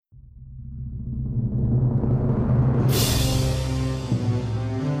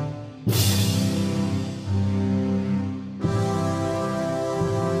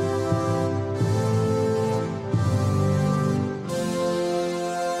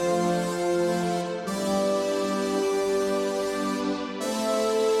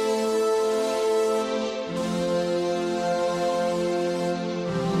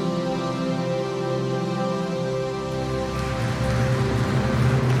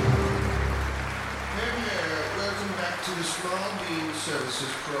This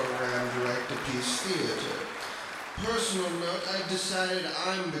is Program Director Peace Theater. Personal note, I decided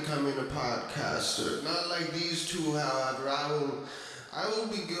I'm becoming a podcaster. Not like these two, however. I will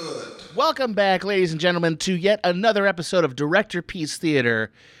be good. Welcome back, ladies and gentlemen, to yet another episode of Director Peace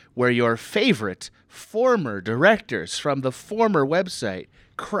Theater, where your favorite former directors from the former website,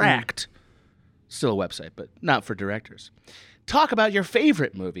 Cracked, still a website, but not for directors, talk about your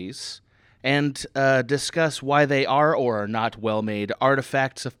favorite movies and discuss why they are or are not well-made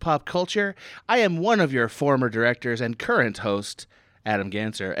artifacts of pop culture. I am one of your former directors and current host, Adam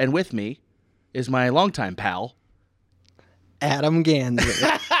Ganser, and with me is my longtime pal, Adam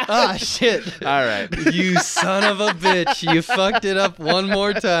Ganser. Ah, shit. All right. You son of a bitch. You fucked it up one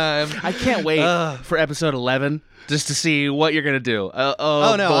more time. I can't wait for episode 11 just to see what you're going to do.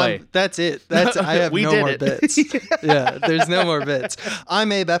 Oh, no. Boy. That's it. I have We no did more it. bits. Yeah, there's no more bits.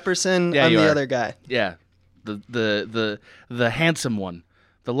 I'm Abe Epperson. Yeah, I'm you the are. other guy. Yeah. The handsome one.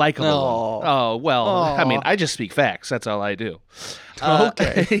 The likable Oh. one. Oh, well, I mean, Oh. I just speak facts. That's all I do.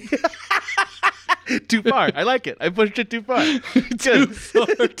 Okay. Too far. I like it. I pushed it too far.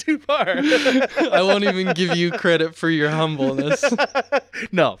 Good. Too far. I won't even give you credit for your humbleness.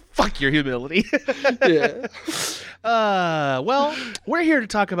 No, fuck your humility. Yeah. Well, we're here to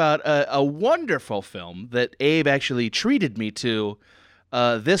talk about a wonderful film that Abe actually treated me to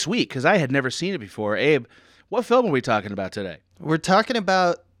this week because I had never seen it before. Abe, what film are we talking about today? We're talking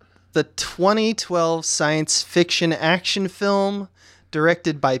about the 2012 science fiction action film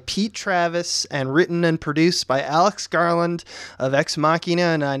directed by Pete Travis and written and produced by Alex Garland of Ex Machina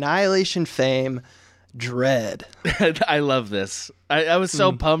and Annihilation fame, Dread. I love this. I was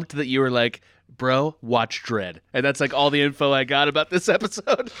so pumped that you were like, bro, watch Dread. And that's like all the info I got about this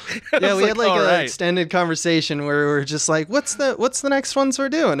episode. Yeah, we had like all an right. extended conversation where we were just like, what's the next ones we're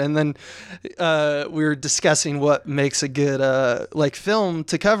doing? And then we were discussing what makes a good like film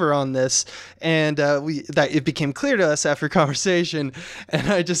to cover on this, and it became clear to us after conversation,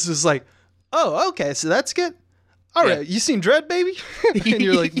 and I just was like, oh, okay, so that's good. All right, you seen Dread, baby? And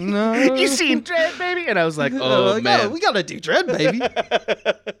you're like, no. You seen Dread, baby? And I was like, oh, man. We gotta do Dread, baby.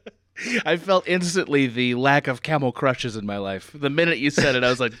 I felt instantly the lack of camel crushes in my life. The minute you said it,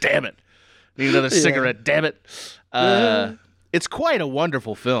 I was like, damn it. Need another cigarette, damn it. It's quite a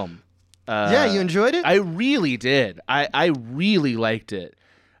wonderful film. Yeah, you enjoyed it? I really did. I really liked it,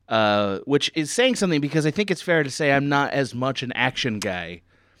 which is saying something because I think it's fair to say I'm not as much an action guy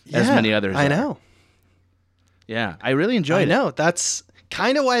as many others I are. know. Yeah, I really enjoyed it. I know. That's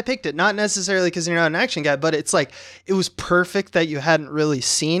kind of why I picked it. Not necessarily because you're not an action guy, but it's like it was perfect that you hadn't really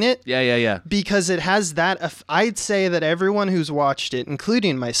seen it. Yeah. Because it has that. I'd say that everyone who's watched it,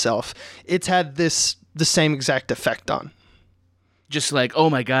 including myself, it's had the same exact effect on. Just like, oh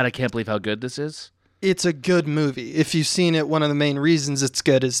my God, I can't believe how good this is. It's a good movie. If you've seen it, one of the main reasons it's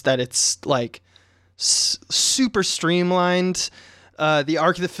good is that it's like super streamlined. The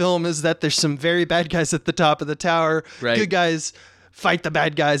arc of the film is that there's some very bad guys at the top of the tower. Right. Good guys fight the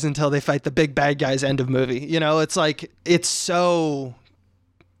bad guys until they fight the big bad guys. End of movie. You know, it's like it's so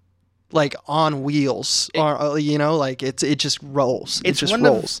like on wheels, or you know, like it just rolls. It just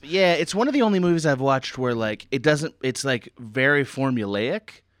rolls. It's one of the only movies I've watched where like it doesn't. It's like very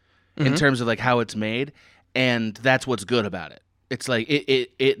formulaic in terms of like how it's made, and that's what's good about it. It's like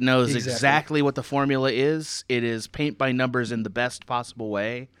it knows exactly what the formula is. It is paint by numbers in the best possible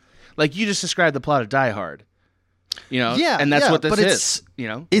way. Like you just described the plot of Die Hard. You know? Yeah, and that's yeah, what this but is. You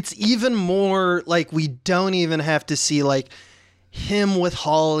know? It's even more like we don't even have to see like him with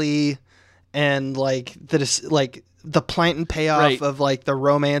Holly and like the plant and payoff of like the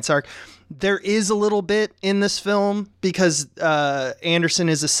romance arc. There is a little bit in this film because Anderson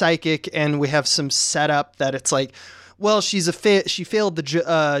is a psychic, and we have some setup that it's like, well, she failed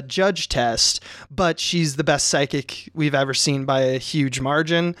the judge test, but she's the best psychic we've ever seen by a huge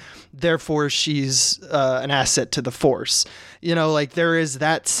margin. Therefore, she's an asset to the Force. You know, like there is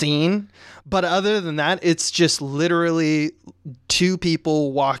that scene. But other than that, it's just literally two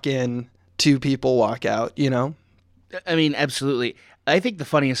people walk in, two people walk out, you know? I mean, absolutely. I think the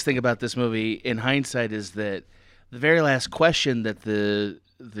funniest thing about this movie in hindsight is that the very last question that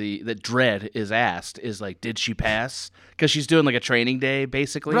that Dread is asked is like, did she pass? Because she's doing like a training day,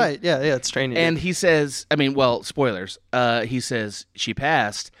 basically. Right, yeah, it's training day. And he says, I mean, well, spoilers. He says she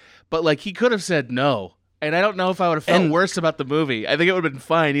passed, but like he could have said no. And I don't know if I would have felt worse about the movie. I think it would have been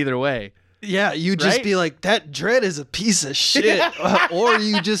fine either way. Yeah, you just be like, that Dread is a piece of shit. Or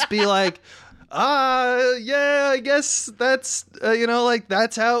you just be like, Yeah, I guess that's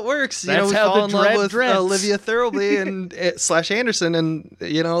that's how it works. That's we how fall the in love dread with dreads. Olivia Thirlby and / Anderson, and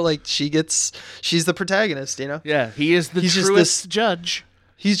she's the protagonist. Yeah, he's just truest this- judge.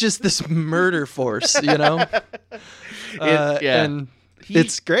 He's just this murder force, Yeah. and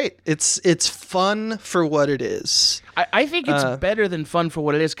it's great. It's fun for what it is. I think it's better than fun for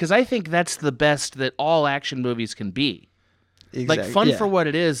what it is, because I think that's the best that all action movies can be. Like, fun yeah. for what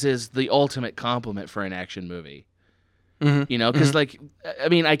it is the ultimate compliment for an action movie. Mm-hmm. Because, I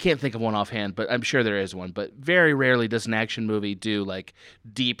mean, I can't think of one offhand, but I'm sure there is one. But very rarely does an action movie do, like,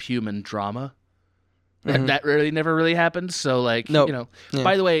 deep human drama. That really never really happens. So, like, Nope. Yeah.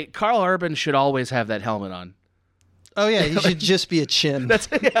 By the way, Carl Urban should always have that helmet on. Oh, yeah, he should just be a chin.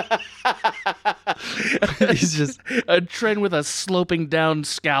 He's just a trend with a sloping down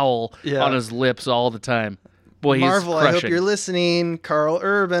scowl Yeah. on his lips all the time. Boy, Marvel, he's I crushing. hope you're listening. Carl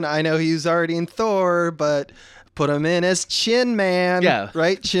Urban, I know he was already in Thor, but put him in as Chin Man. Yeah.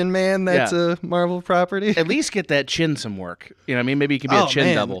 Right? Chin Man, that's a Marvel property. At least get that chin some work. You know what I mean? Maybe he can be a chin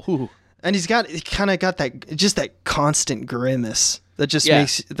man. double. Ooh. And he kind of got that constant grimace that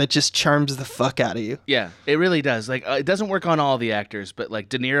just charms the fuck out of you. Yeah, it really does. Like, it doesn't work on all the actors, but, like,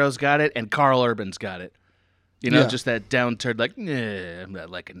 De Niro's got it and Carl Urban's got it. Yeah. Just that downturned, like, I'm not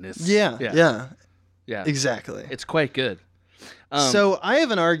liking this. Yeah. Yeah. Exactly. It's quite good. So I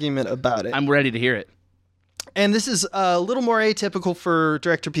have an argument about it. I'm ready to hear it. And this is a little more atypical for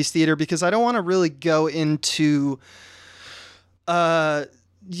director-piece theater because I don't want to really go into,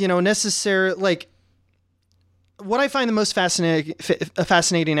 necessary, like, what I find the most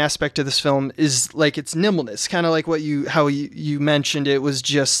fascinating aspect of this film is, like, its nimbleness. Kind of like how you mentioned, it was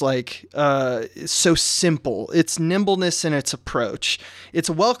just, like, so simple. Its nimbleness and its approach. It's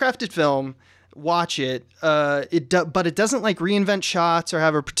a well-crafted film. Watch it. But it doesn't, like, reinvent shots or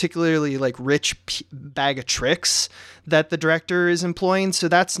have a particularly, like, rich bag of tricks that the director is employing. So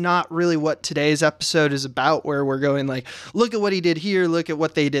that's not really what today's episode is about, where we're going, like, look at what he did here, look at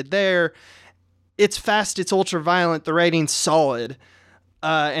what they did there. It's fast, it's ultra violent, the writing's solid,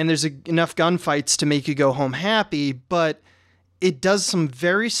 and there's enough gunfights to make you go home happy, but it does some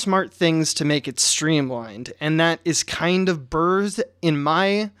very smart things to make it streamlined, and that is kind of birthed, in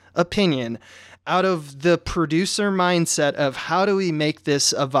my opinion, out of the producer mindset of how do we make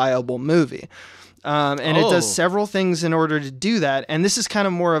this a viable movie. And it does several things in order to do that, and this is kind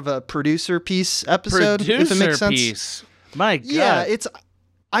of more of a producer piece episode, if it makes sense. Piece. My God. Yeah,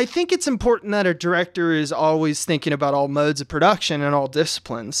 I think it's important that a director is always thinking about all modes of production and all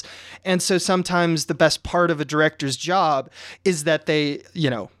disciplines. And so sometimes the best part of a director's job is that they,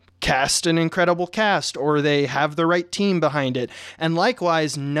 cast an incredible cast or they have the right team behind it. And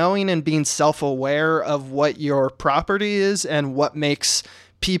likewise, knowing and being self-aware of what your property is and what makes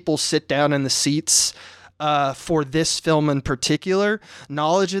people sit down in the seats for this film in particular,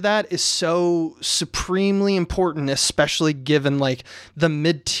 knowledge of that is so supremely important, especially given, like, the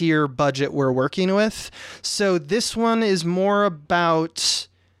mid-tier budget we're working with. So this one is more about,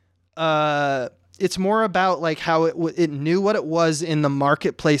 it's more about, like, how it knew what it was in the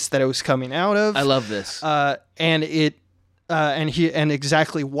marketplace that it was coming out of. I love this. And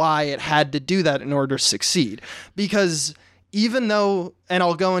exactly why it had to do that in order to succeed. Because even though, and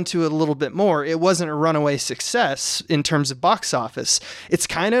I'll go into it a little bit more, it wasn't a runaway success in terms of box office, it's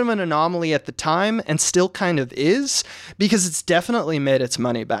kind of an anomaly at the time and still kind of is, because it's definitely made its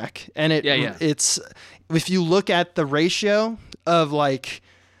money back. And it's, if you look at the ratio of, like,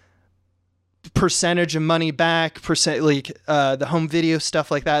 percentage of money back, the home video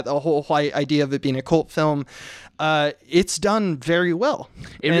stuff like that, the whole idea of it being a cult film, it's done very well.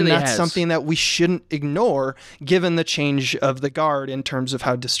 And that's something that we shouldn't ignore given the change of the guard in terms of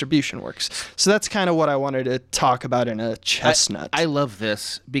how distribution works. So that's kind of what I wanted to talk about in a chestnut. I love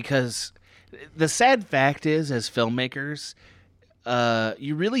this because the sad fact is, as filmmakers,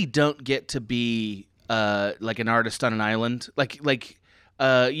 you really don't get to be like an artist on an island. Like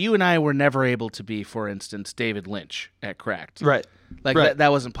you and I were never able to be, for instance, David Lynch at Cracked. Right. Like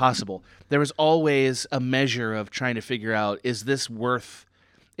that wasn't possible. There was always a measure of trying to figure out, is this worth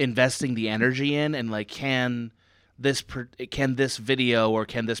investing the energy in, and, like, can this video or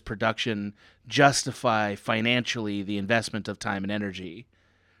can this production justify financially the investment of time and energy?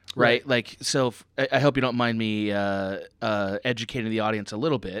 Right? Like, so I hope you don't mind me educating the audience a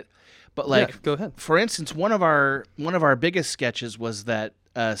little bit. But, like, go ahead. For instance, one of our biggest sketches was that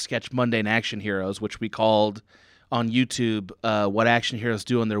sketch Mundane Action Heroes, which we called on YouTube What Action Heroes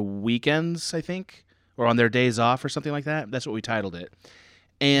Do on Their Weekends, I think, or on their days off or something like that. That's what we titled it.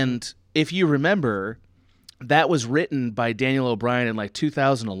 And if you remember, that was written by Daniel O'Brien in, like,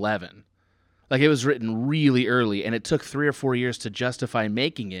 2011. Like, it was written really early, and it took 3 or 4 years to justify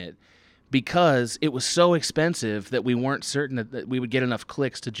making it because it was so expensive that we weren't certain that we would get enough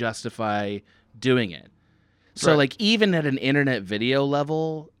clicks to justify doing it. So, like, even at an internet video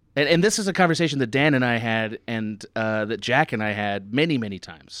level, and this is a conversation that Dan and I had and that Jack and I had many, many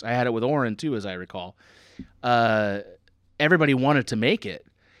times. I had it with Oren, too, as I recall. Everybody wanted to make it.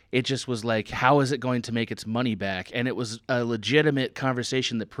 It just was like, how is it going to make its money back? And it was a legitimate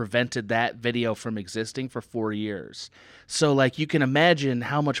conversation that prevented that video from existing for 4 years. So, like, you can imagine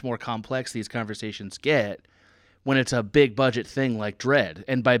how much more complex these conversations get when it's a big budget thing like Dredd.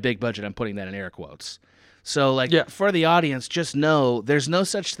 And by big budget, I'm putting that in air quotes. So, like, for the audience, just know there's no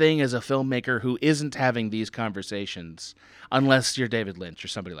such thing as a filmmaker who isn't having these conversations unless you're David Lynch or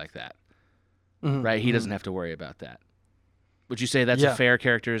somebody like that. Right? He doesn't have to worry about that. Would you say that's a fair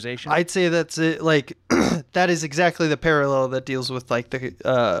characterization? I'd say that's it. Like, that is exactly the parallel that deals with, like,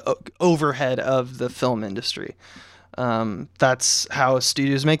 the overhead of the film industry. That's how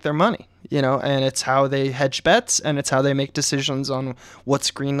studios make their money, you know, and it's how they hedge bets, and it's how they make decisions on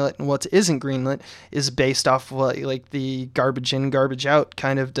what's greenlit and what isn't greenlit is based off what, like, the garbage in, garbage out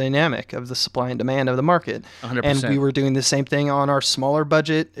kind of dynamic of the supply and demand of the market. 100%. And we were doing the same thing on our smaller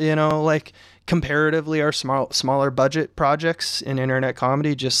budget, you know, like, comparatively our smaller budget projects in internet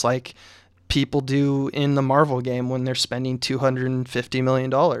comedy, just like people do in the Marvel game when they're spending $250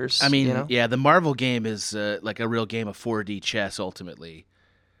 million. I mean, you know? Yeah, the Marvel game is like a real game of 4D chess ultimately,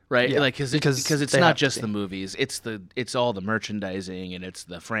 right? Yeah, like because it's not just the movies; it's all the merchandising and it's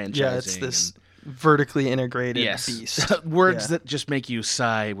the franchising. Yeah, it's this vertically integrated beast. Words that just make you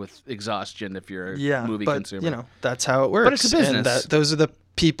sigh with exhaustion if you're a movie consumer. You know, that's how it works. But it's a business. And those are the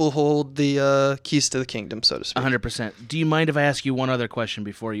people hold the keys to the kingdom, so to speak. 100%. Do you mind if I ask you one other question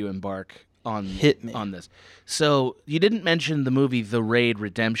before you embark on this? So you didn't mention the movie The Raid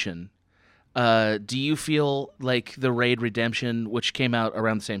Redemption. Do you feel like The Raid Redemption, which came out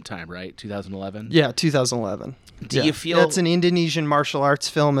around the same time, right? 2011? Yeah, 2011. Do you feel... That's an Indonesian martial arts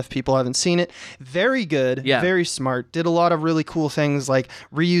film, if people haven't seen it. Very good, very smart. Did a lot of really cool things, like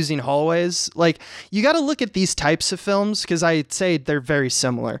reusing hallways. Like, you got to look at these types of films, because I'd say they're very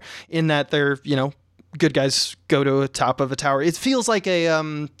similar in that they're, you know, good guys go to the top of a tower. It feels like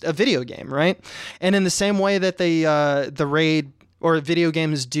a video game, right? And in the same way that the Raid or video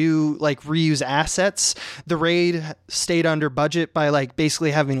games do, like, reuse assets, the Raid stayed under budget by, like,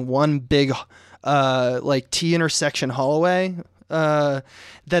 basically having one big like T-intersection hallway that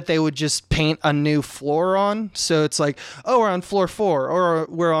they would just paint a new floor on. So it's like, oh, we're on floor 4, or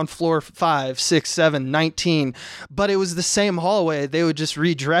we're on floor 5, 6, 7, 19. But it was the same hallway. They would just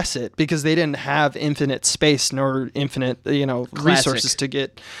redress it because they didn't have infinite space nor infinite, you know, resources to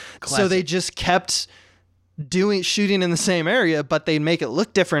get. So they just kept shooting in the same area, but they'd make it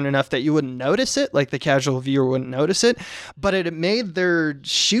look different enough that you wouldn't notice it, like the casual viewer wouldn't notice it, but it made their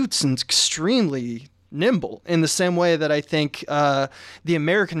shoots extremely nimble, in the same way that I think the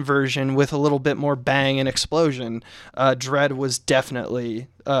American version, with a little bit more bang and explosion, Dredd was definitely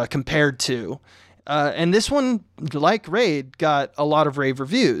compared to. And this one, like Raid, got a lot of rave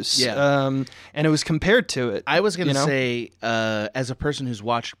reviews. Yeah. And it was compared to it. I was going to say, as a person who's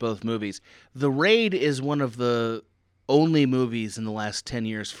watched both movies, The Raid is one of the only movies in the last 10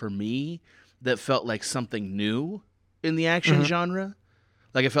 years for me that felt like something new in the action genre.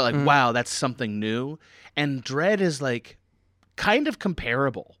 Like, it felt like, wow, that's something new. And Dredd is, like, kind of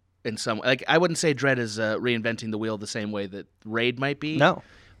comparable in some way. Like, I wouldn't say Dredd is reinventing the wheel the same way that Raid might be. No.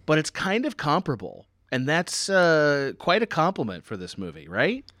 But it's kind of comparable, and that's quite a compliment for this movie,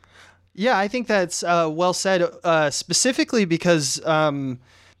 right? Yeah, I think that's well said, specifically because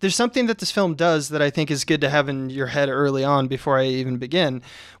there's something that this film does that I think is good to have in your head early on before I even begin,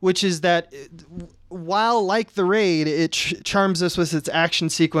 which is that while, like The Raid, it charms us with its action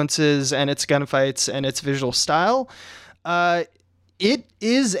sequences and its gunfights and its visual style, it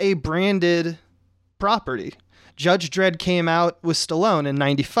is a branded property. Judge Dredd came out with Stallone in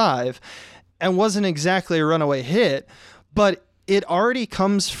 95 and wasn't exactly a runaway hit, but it already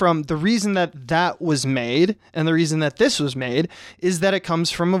comes from the reason that was made, and the reason that this was made is that it comes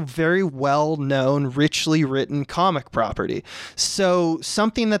from a very well-known, richly written comic property. So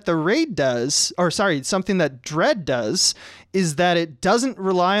something that something that Dredd does is that it doesn't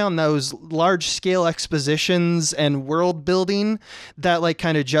rely on those large-scale expositions and world building that, like,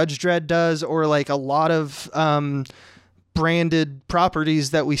 kind of Judge Dredd does, or like a lot of branded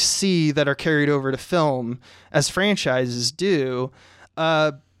properties that we see that are carried over to film as franchises do,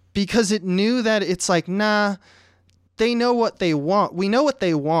 because it knew that it's like, nah, they know what they want. We know what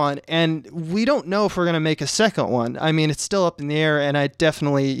they want, and we don't know if we're going to make a second one. I mean, it's still up in the air, and I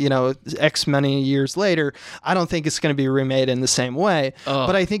definitely, X many years later, I don't think it's going to be remade in the same way.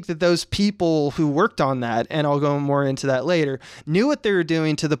 But I think that those people who worked on that, and I'll go more into that later, knew what they were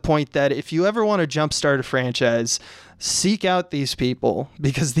doing to the point that if you ever want to jumpstart a franchise, seek out these people,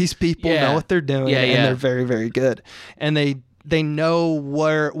 because these people know what they're doing, and they're very, very good. And they know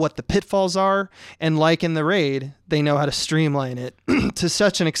what the pitfalls are, and like in The Raid, they know how to streamline it to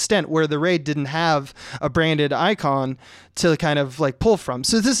such an extent where The Raid didn't have a branded icon to kind of like pull from.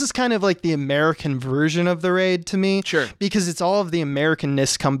 So this is kind of like the American version of The Raid to me. Sure. Because it's all of the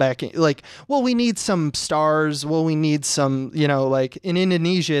Americanness come back in. Like, well, we need some stars. Well, we need some, like in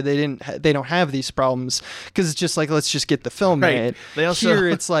Indonesia, they don't have these problems because it's just like, let's just get the film made. They also... Here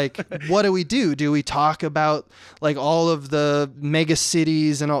it's like, what do we do? Do we talk about like all of the mega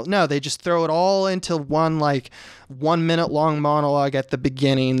cities and all? No, they just throw it all into one like 1 minute long monologue at the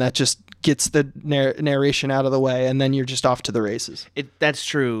beginning that just gets the narration out of the way, and then you're just off to the races. That's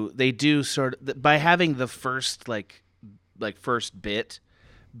true. They do sort of, by having the first like first bit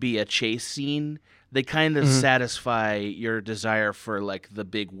be a chase scene, they kind of satisfy your desire for like the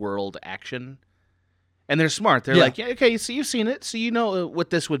big world action. And they're smart. They're like, yeah, okay, so you've seen it, so you know what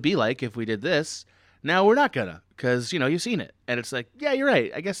this would be like if we did this. Now we're not gonna, because you've seen it. And it's like, yeah, you're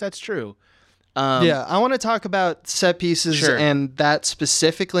right. I guess that's true. I want to talk about set pieces and that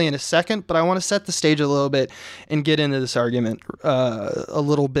specifically in a second, but I want to set the stage a little bit and get into this argument a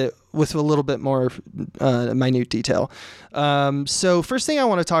little bit with a little bit more minute detail. So first thing I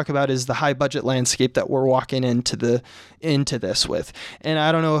want to talk about is the high budget landscape that we're walking into this with. And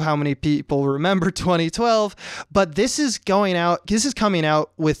I don't know how many people remember 2012, but this is coming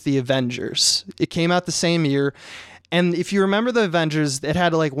out with the Avengers. It came out the same year. And if you remember the Avengers, it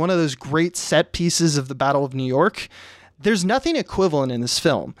had like one of those great set pieces of the Battle of New York. There's nothing equivalent in this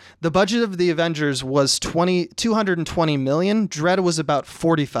film. The budget of the Avengers was $220 million. Dredd was about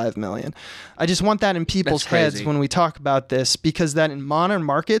 $45 million. I just want that in people's heads when we talk about this, because that in modern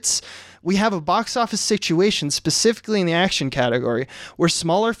markets, we have a box office situation, specifically in the action category, where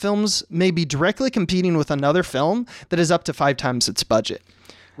smaller films may be directly competing with another film that is up to 5 times its budget.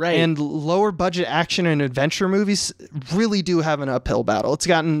 Right. And lower budget action and adventure movies really do have an uphill battle. It's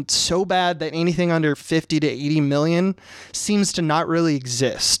gotten so bad that anything under 50 to 80 million seems to not really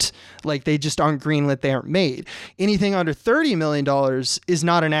exist. Like, they just aren't greenlit, they aren't made. Anything under $30 million is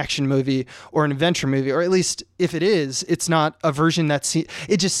not an action movie or an adventure movie, or at least if it is, it's not a version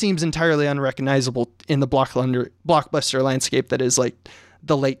it just seems entirely unrecognizable in the blockbuster landscape that is like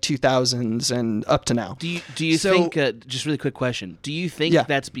the late 2000s and up to now. Do you think, just really quick question, do you think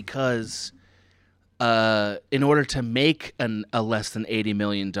that's because in order to make a less than $80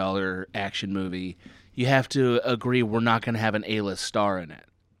 million action movie, you have to agree we're not going to have an A-list star in it?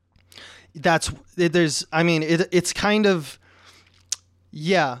 It's kind of...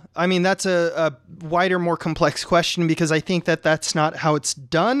 Yeah, I mean, that's a wider, more complex question, because I think that's not how it's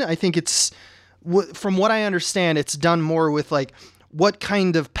done. I think it's, from what I understand, it's done more with like, what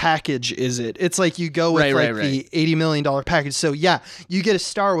kind of package is it? It's like you go with the $80 million package. So yeah, you get a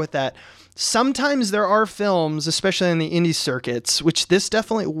star with that. Sometimes there are films, especially in the indie circuits, which this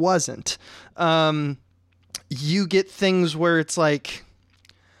definitely wasn't. You get things where it's like,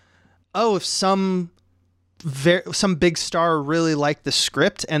 oh, if some big star really liked the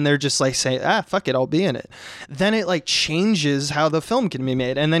script and they're just like saying, fuck it, I'll be in it, then it like changes how the film can be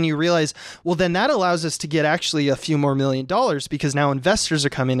made. And then you realize, well, then that allows us to get actually a few more $1 million, because now investors are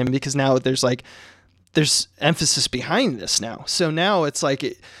coming in, because now there's emphasis behind this now. So now it's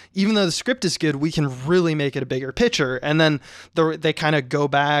like, even though the script is good, we can really make it a bigger picture. And then they kind of go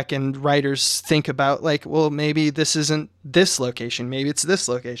back, and writers think about like, well, maybe this isn't this location, maybe it's this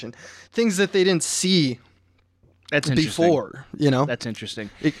location, things that they didn't see before, That's interesting.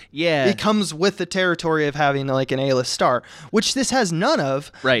 It comes with the territory of having like an A-list star, which this has none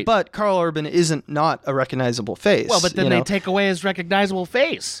of. Right. But Karl Urban not a recognizable face. Well, but then they take away his recognizable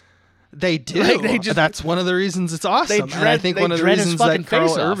face. They do. That's one of the reasons it's awesome. I think one of the reasons that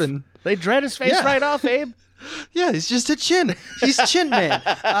Karl Urban... They dread his face right off, Abe. Yeah, he's just a chin. He's Chin Man.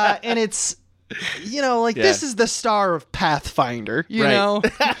 And it's... this is the star of Pathfinder, know?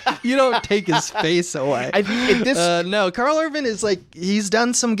 You don't take his face away. No, Karl Urban is like, he's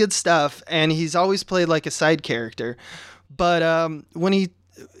done some good stuff, and he's always played like a side character. But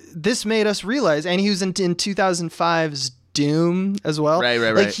this made us realize, and he was in 2005's Doom as well. Right.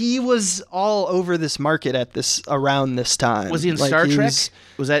 Like, he was all over this market around this time. Was he in Star Trek?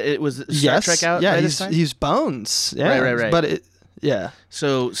 Was Star Trek out? Yeah, this time? he's Bones. Yeah, Right. But Yeah.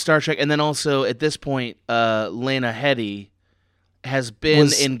 So Star Trek, and then also at this point, Lena Headey has been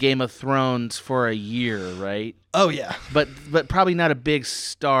in Game of Thrones for a year, right? Oh yeah, but probably not a big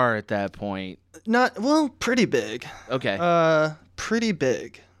star at that point. Pretty big. Okay. Pretty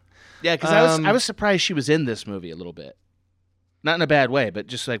big. Yeah, because I was surprised she was in this movie a little bit. Not in a bad way, but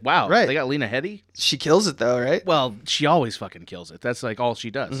just like, wow, right. They got Lena Headey? She kills it though, right? Well, she always fucking kills it. That's like all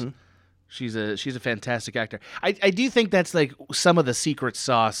she does. Mm-hmm. She's a fantastic actor. I do think that's like some of the secret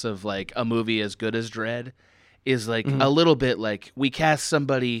sauce of like a movie as good as Dredd is like a little bit like we cast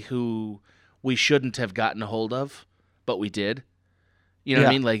somebody who we shouldn't have gotten a hold of, but we did. You know what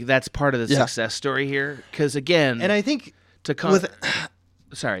I mean? Like that's part of the success story here. Because again, and I think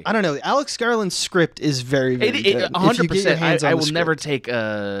sorry, I don't know. Alex Garland's script is very, very good. 100%. I will never take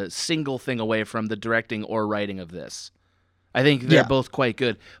a single thing away from the directing or writing of this. I think they're both quite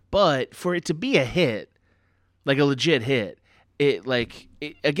good. But for it to be a hit, like a legit hit,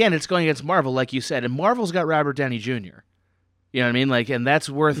 again, it's going against Marvel, like you said, and Marvel's got Robert Downey Jr. You know what I mean? Like, and that's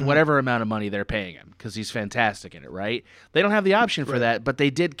worth whatever amount of money they're paying him because he's fantastic in it, right? They don't have the option for that, but they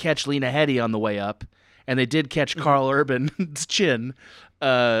did catch Lena Headey on the way up, and they did catch Carl Urban's chin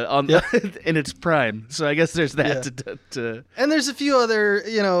in its prime. So I guess there's that to. And there's a few other,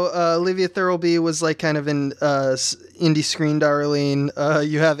 Olivia Thirlby was like kind of in indie screen darling.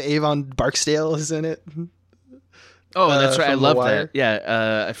 You have Avon Barksdale is in it. Oh, that's right. I love that.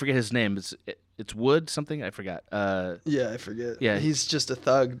 Yeah, I forget his name. It's Wood something. I forgot. I forget. Yeah, he's just a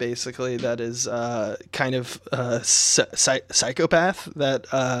thug basically. That is kind of psychopath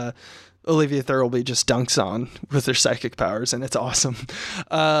that Olivia Thirlby just dunks on with her psychic powers, and it's awesome.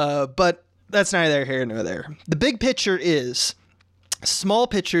 But that's neither here nor there. The big picture is small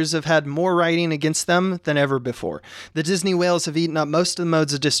pictures have had more writing against them than ever before. The Disney whales have eaten up most of the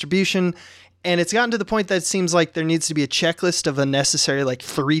modes of distribution, and it's gotten to the point that it seems like there needs to be a checklist of a necessary like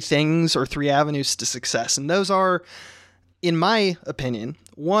 3 things or 3 avenues to success. And those are, in my opinion,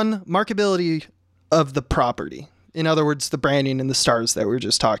 1, marketability of the property. In other words, the branding and the stars that we were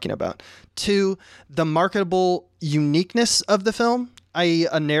just talking about. 2, the marketable uniqueness of the film, i.e.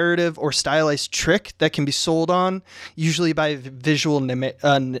 a narrative or stylized trick that can be sold on, usually by visual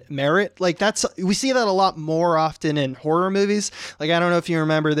merit. Like we see that a lot more often in horror movies. Like, I don't know if you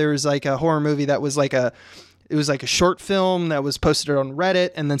remember, there was like a horror movie that was like it was like a short film that was posted on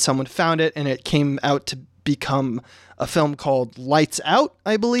Reddit, and then someone found it and it came out to become a film called Lights Out,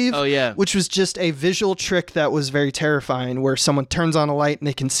 I believe. Oh, yeah. Which was just a visual trick that was very terrifying, where someone turns on a light and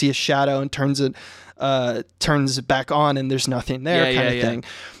they can see a shadow and turns it back on and there's nothing there kind of thing.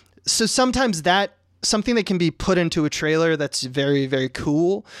 So sometimes something that can be put into a trailer that's very, very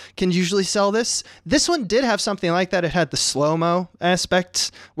cool can usually sell this. This one did have something like that. It had the slow-mo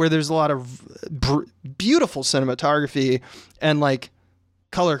aspect where there's a lot of beautiful cinematography and like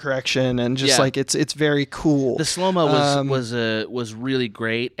color correction and just like it's very cool. The slow-mo was really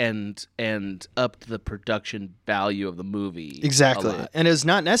great and upped the production value of the movie. Exactly. And it was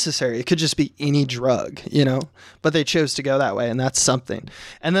not necessary. It could just be any drug, but they chose to go that way, and that's something.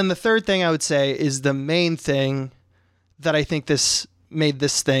 And then the third thing I would say is the main thing that I think this made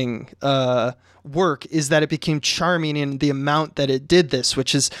this thing work is that it became charming in the amount that it did this,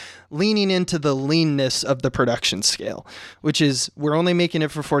 which is leaning into the leanness of the production scale, which is we're only making it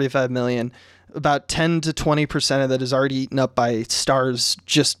for $45 million. About 10 to 20% of that is already eaten up by stars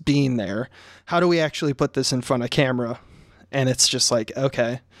just being there. How do we actually put this in front of camera? And it's just like,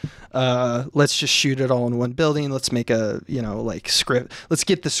 okay, let's just shoot it all in one building. Let's make a, script. Let's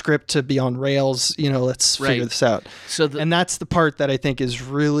get the script to be on rails. Let's figure this out. And that's the part that I think is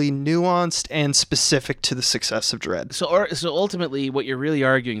really nuanced and specific to the success of Dredd. So ultimately, what you're really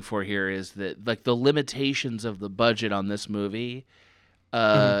arguing for here is that like the limitations of the budget on this movie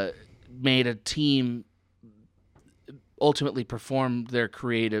made a team ultimately perform their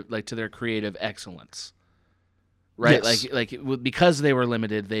creative excellence. Right, yes. like because they were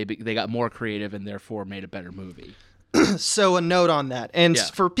limited, they got more creative and therefore made a better movie. So a note on that, and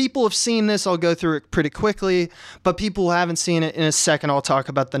for people who've seen this, I'll go through it pretty quickly. But people who haven't seen it, in a second, I'll talk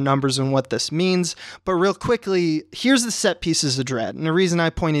about the numbers and what this means. But real quickly, here's the set pieces of Dredd, and the reason I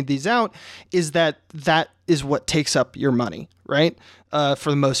pointed these out is that is what takes up your money, right?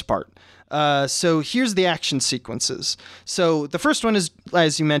 For the most part. So here's the action sequences. So the first one is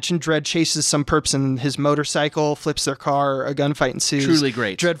as you mentioned, Dredd chases some perps in his motorcycle, flips their car, a gunfight ensues. Truly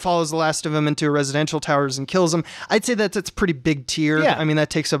great. Dredd follows the last of them into a residential towers and kills them. I'd say that's a pretty big tier. Yeah. I mean, that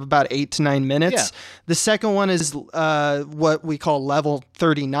takes up about 8 to 9 minutes. Yeah. The second one is what we call level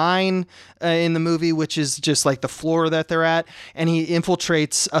 39 in the movie, which is just like the floor that they're at. And he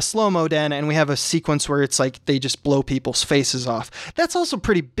infiltrates a slow-mo den, and we have a sequence where it's like they just blow people's faces off. That's also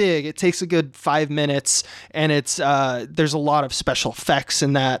pretty big. It takes a good 5 minutes, and it's there's a lot of special effects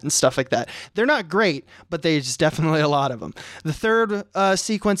in that and stuff like that. They're not great, but there's definitely a lot of them. The third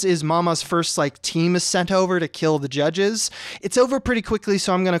sequence is Mama's first like team is sent over to kill the judges. It's over pretty quickly,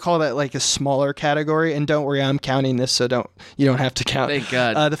 so I'm going to call that like a smaller category. And don't worry, I'm counting this, so you don't have to count. Thank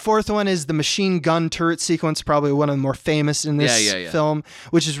God. The fourth one is the machine gun turret sequence, probably one of the more famous in this film,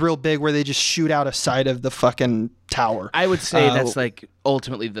 which is real big, where they just shoot out a side of the fucking tower. I would say that's like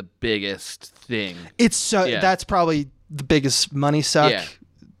ultimately the biggest thing. It's that's probably the biggest money suck. Yeah.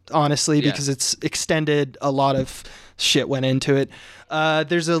 Honestly, because it's extended, a lot of shit went into it.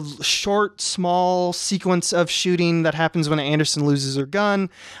 There's a short, small sequence of shooting that happens when Anderson loses her gun.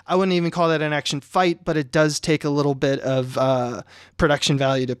 I wouldn't even call that an action fight, but it does take a little bit of production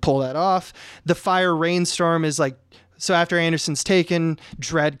value to pull that off. The fire rainstorm is like, so after Anderson's taken,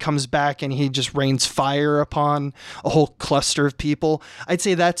 Dredd comes back and he just rains fire upon a whole cluster of people. I'd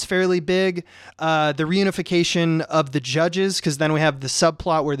say that's fairly big. The reunification of the judges, because then we have the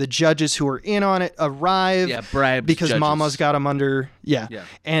subplot where the judges who are in on it arrive. Yeah, bribed because judges. Mama's got them under. Yeah.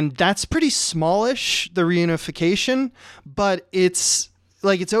 And that's pretty smallish, the reunification, but it's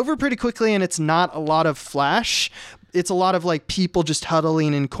over pretty quickly, and it's not a lot of flash. It's a lot of like people just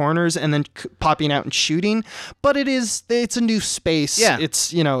huddling in corners and then popping out and shooting, but it's a new space. Yeah.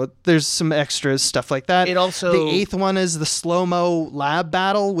 It's, there's some extras, stuff like that. It also, the eighth one is the slow-mo lab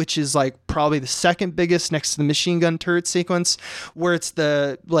battle, which is like probably the second biggest next to the machine gun turret sequence, where it's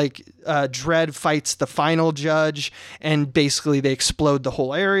the like Dredd fights the final judge and basically they explode the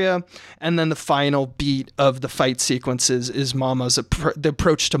whole area. And then the final beat of the fight sequences is Mama's the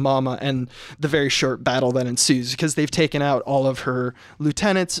approach to Mama and the very short battle that ensues, because they've taken out all of her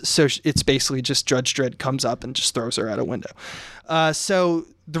lieutenants, so it's basically just Judge Dredd comes up and just throws her out a window. So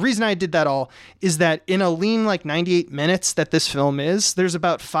the reason I did that all is that in a lean like 98 minutes that this film is, there's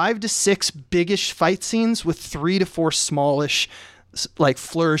about 5 to 6 biggish fight scenes with 3 to 4 smallish like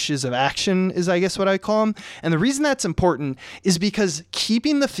flourishes of action is I guess what I call them. And the reason that's important is because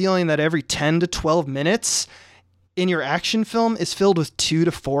keeping the feeling that every 10 to 12 minutes in your action film is filled with 2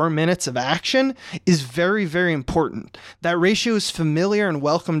 to 4 minutes of action is very, very important. That ratio is familiar and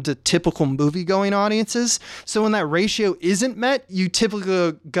welcome to typical movie-going audiences. So when that ratio isn't met, you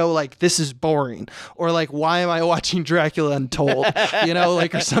typically go like, this is boring. Or like, why am I watching Dracula Untold?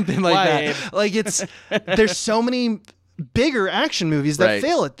 Or something like that. Like there's so many bigger action movies that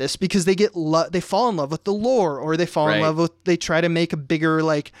fail at this because they fall in love with the lore, or they fall in love with, they try to make a bigger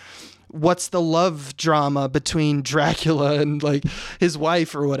like, what's the love drama between Dracula and like his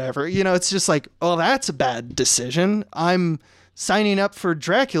wife or whatever. It's just like, oh, that's a bad decision. I'm signing up for a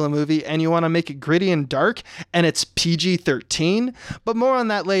Dracula movie and you want to make it gritty and dark and it's PG-13. But more on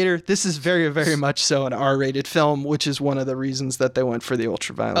that later. This is very, very much so an R-rated film, which is one of the reasons that they went for the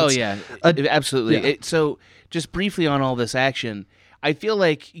ultra-violence. Oh, yeah. Absolutely. Yeah. So just briefly on all this action, I feel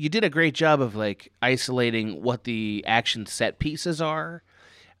like you did a great job of like isolating what the action set pieces are.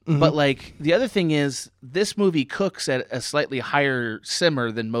 Mm-hmm. But like the other thing is, this movie cooks at a slightly higher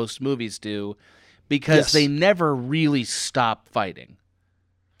simmer than most movies do, because they never really stop fighting.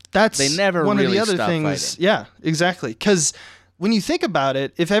 They never one really of the other stop things. Fighting. Yeah, exactly. Because when you think about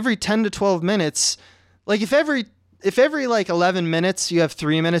it, if every 10 to 12 minutes, like if every like 11 minutes you have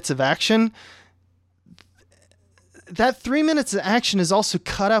 3 minutes of action, that 3 minutes of action is also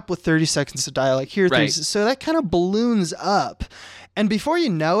cut up with 30 seconds of dialogue here. So that kind of balloons up. And before you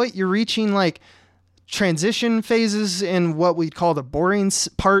know it, you're reaching like transition phases in what we'd call the boring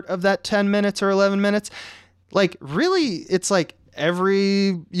part of that 10 minutes or 11 minutes. Like really, it's like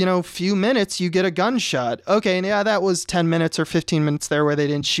every, few minutes you get a gunshot. Okay, yeah, that was 10 minutes or 15 minutes there where they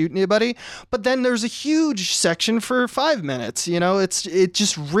didn't shoot anybody. But then there's a huge section for 5 minutes. It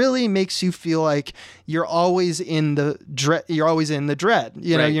just really makes you feel like you're always in the dread.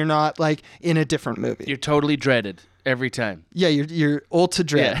 You're not like in a different movie. You're totally dreaded. Every time. Yeah, you're ultra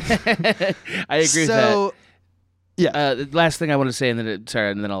dread. Yeah. I agree with that. Yeah. The last thing I want to say, and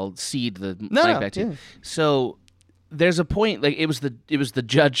then I'll cede the mic back to you. So there's a point, like it was the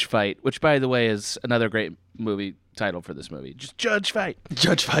judge fight, which by the way is another great movie title for this movie. Just judge fight.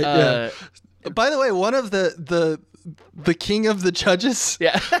 Judge fight. Yeah. By the way, one of the the king of the judges.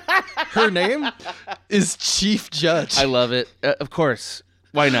 Yeah. Her name is Chief Judge. I love it. Of course.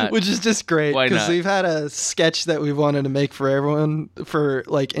 Why not? Which is just great. Why Because not? we've had a sketch that we've wanted to make for everyone for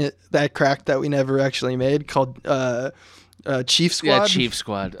like that crack that we never actually made called Chief Squad. Yeah, Chief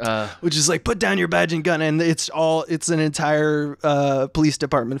Squad. Which is like, put down your badge and gun. And it's an entire police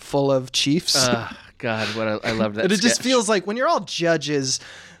department full of chiefs. God, I love that. And it just sketch. feels like when you're all judges,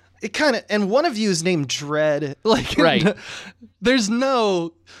 it kind of, and one of you is named Dredd. Like, Right.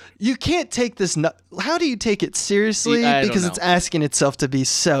 You can't take this. How do you take it seriously? I don't Because know. it's asking itself to be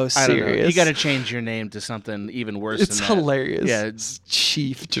so I don't know. serious. You got to change your name to something even worse It's than that. hilarious. Yeah, It's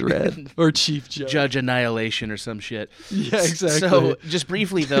Chief Dredd or Chief Judge. Judge Annihilation or some shit. Yeah, exactly. So, just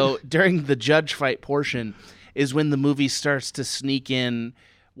briefly though, during the judge fight portion is when the movie starts to sneak in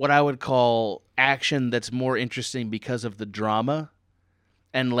what I would call action that's more interesting because of the drama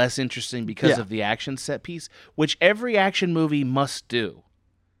and less interesting because of the action set piece, which every action movie must do.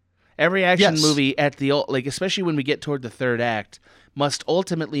 Every action movie especially when we get toward the third act, must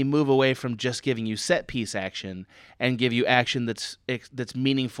ultimately move away from just giving you set piece action and give you action that's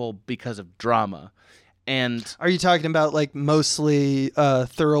meaningful because of drama. And are you talking about like mostly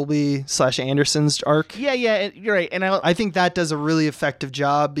Thirlby / Anderson's arc? yeah, you're right. And I think that does a really effective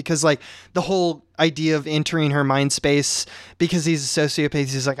job because like the whole idea of entering her mind space, because he's a sociopath,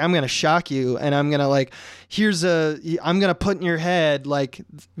 he's like, I'm going to shock you. And I'm going to like, I'm going to put in your head, like,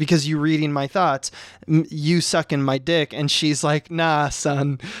 because you reading my thoughts, you sucking my dick. And she's like, nah,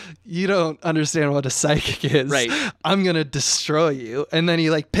 son, you don't understand what a psychic is. Right. I'm going to destroy you. And then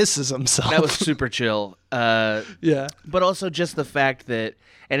he like pisses himself. that was super chill. Yeah. But also just the fact that,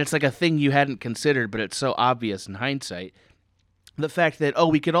 and it's like a thing you hadn't considered, but it's so obvious in hindsight, the fact that,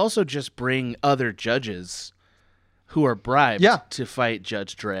 we could also just bring other judges who are bribed to fight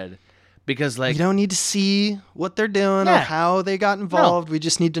Judge Dredd. Because, like, you don't need to see what they're doing or Yeah. how they got involved. We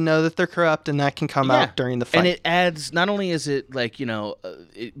just need to know that they're corrupt, and that can come out during the fight. And it adds, not only is it like,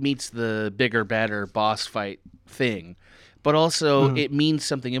 it meets the bigger, badder boss fight thing, but also it means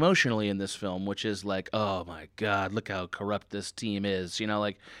something emotionally in this film, which is like, oh my God, look how corrupt this team is,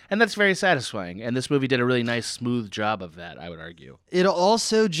 and that's very satisfying. And this movie did a really nice, smooth job of that, I would argue. It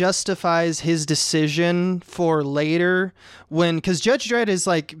also justifies his decision for later because Judge Dredd is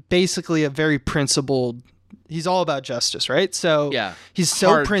like basically a very principled. He's all about justice, right? So he's so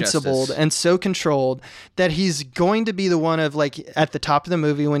Hard principled justice. and so controlled that he's going to be the one of like at the top of the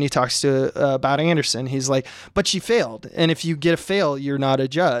movie when he talks to about Anderson, he's like, but she failed. And if you get a fail, you're not a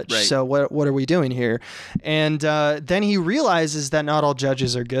judge. Right. So what are we doing here? And then he realizes that not all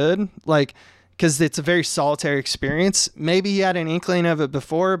judges are good. Like, because it's a very solitary experience. Maybe he had an inkling of it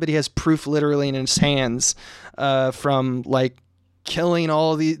before, but he has proof literally in his hands from like killing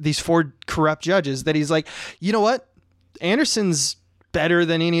all these 4 corrupt judges that he's like, you know what? Anderson's better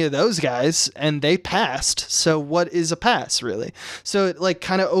than any of those guys and they passed. So what is a pass really? So it like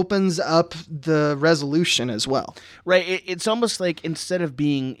kind of opens up the resolution as well. Right. It's almost like instead of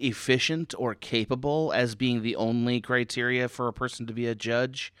being efficient or capable as being the only criteria for a person to be a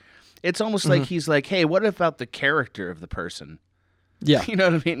judge, it's almost like he's like, hey, what about the character of the person? Yeah. You know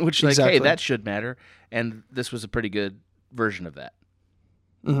what I mean? Which like, Exactly. hey, that should matter. And this was a pretty good version of that.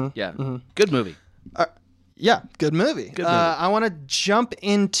 Yeah. Good movie. Yeah, good movie. Good movie. I want to jump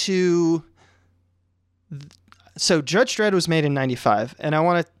into. So Judge Dredd was made in '95, and I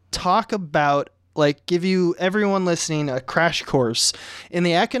want to talk about, like, give you everyone listening a crash course in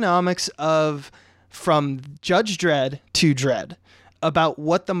the economics of from Judge Dredd to Dredd, about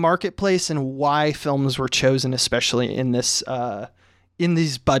what the marketplace and why films were chosen, especially in this in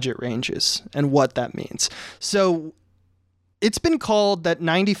these budget ranges, and what that means. So it's been called that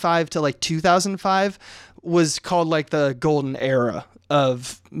 95 to like 2005 was called like the golden era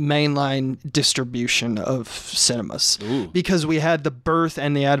of mainline distribution of cinemas. Ooh. Because we had the birth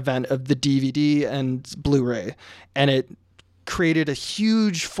and the advent of the DVD and Blu-ray, and it created a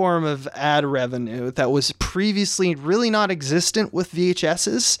huge form of ad revenue that was previously really not existent with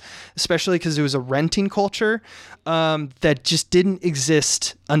VHSs, especially because it was a renting culture that just didn't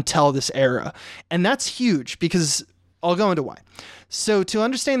exist until this era. And that's huge because I'll go into why. So to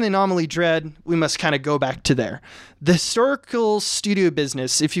understand the anomaly Dredd, we must kind of go back to there. The historical studio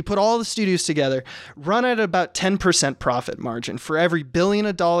business, if you put all the studios together, run at about 10% profit margin. For every $1 billion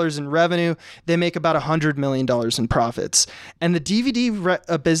in revenue, they make about $100 million in profits. And the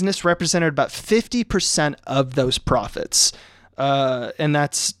DVD business represented about 50% of those profits. And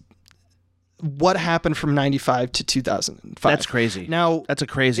that's what happened from 95 to 2005. That's crazy. Now, that's a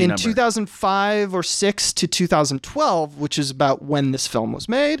crazy in number. 2005 or 6 to 2012, which is about when this film was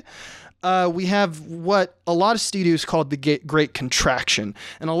made, we have what a lot of studios called the Great Contraction,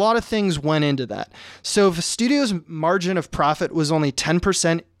 and a lot of things went into that. So if a studio's margin of profit was only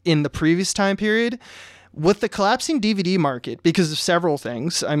 10% in the previous time period, with the collapsing DVD market, because of several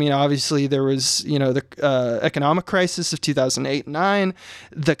things, I mean, obviously there was, the economic crisis of 2008 and 9,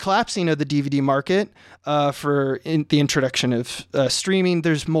 the collapsing of the DVD market for the introduction of streaming.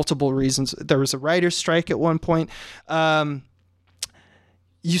 There's multiple reasons. There was a writer's strike at one point.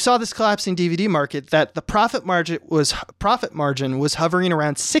 You saw this collapsing DVD market that the profit margin was hovering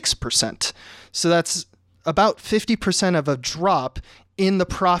around 6%. So that's about 50% of a drop in the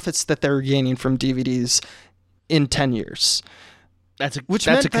profits that they're gaining from DVDs in 10 years. Which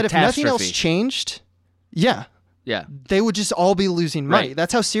meant that if nothing else changed, they would just all be losing money. Right.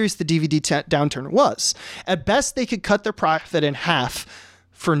 That's how serious the DVD downturn was. At best, they could cut their profit in half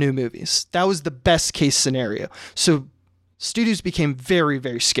for new movies. That was the best case scenario. So studios became very,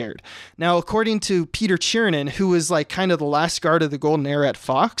 very scared. Now, according to Peter Chernin, who was like kind of the last guard of the golden era at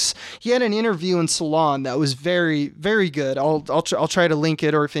Fox, he had an interview in Salon that was very, very good. I'll try to link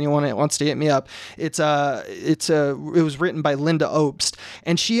it, or if anyone wants to hit me up, it was written by Linda Obst,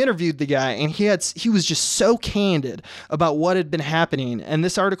 and she interviewed the guy, and he was just so candid about what had been happening. And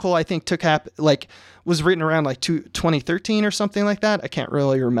this article, I think, was written around like 2013 or something like that. I can't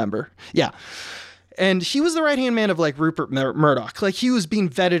really remember. Yeah. And he was the right-hand man of like Rupert Murdoch. Like, he was being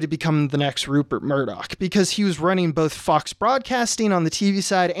vetted to become the next Rupert Murdoch because he was running both Fox Broadcasting on the TV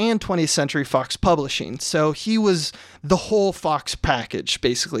side and 20th Century Fox Publishing. So he was the whole Fox package,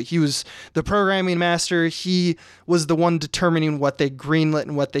 basically. He was the programming master. He was the one determining what they greenlit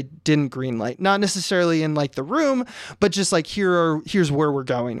and what they didn't greenlight. Not necessarily in like the room, but just like, here's where we're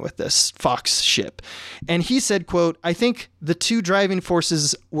going with this Fox ship. And he said, quote, "I think the two driving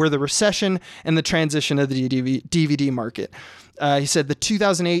forces were the recession and the transition of the DVD market." He said the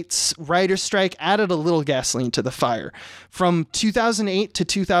 2008's writer's strike added a little gasoline to the fire. From 2008 to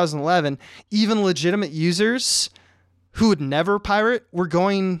 2011, even legitimate users who would never pirate were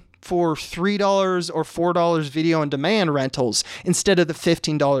going for $3 or $4 video on demand rentals instead of the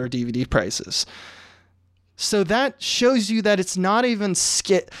 $15 DVD prices. So that shows you that it's not even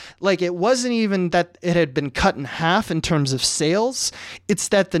it wasn't even that it had been cut in half in terms of sales. It's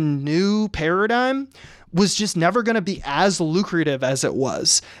that the new paradigm was just never going to be as lucrative as it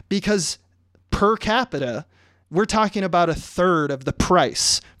was, because per capita, we're talking about a third of the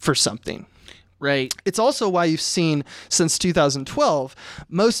price for something. Right. It's also why you've seen since 2012,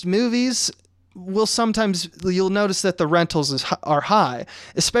 most movies you'll notice that the rentals are high,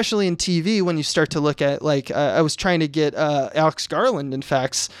 especially in TV. When you start to look at I was trying to get Alex Garland, in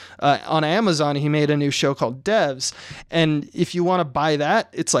fact, on Amazon. He made a new show called Devs, and if you want to buy that,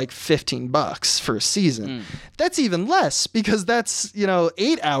 it's like $15 for a season. That's even less, because that's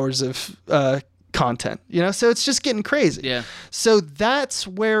 8 hours of content, so it's just getting crazy. Yeah. So that's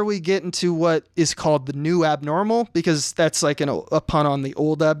where we get into what is called the new abnormal, because that's like a pun on the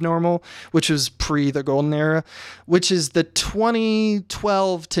old abnormal, which was pre the golden era, which is the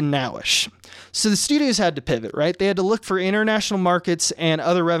 2012 to nowish. So the studios had to pivot, right? They had to look for international markets and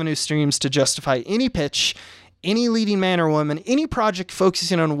other revenue streams to justify any pitch, any leading man or woman, any project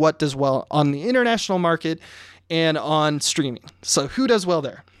focusing on what does well on the international market and on streaming. So who does well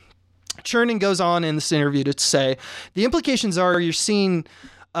there? Chernin goes on in this interview to say, the implications are you're seeing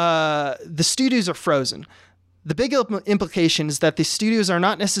the studios are frozen. The big implication is that the studios are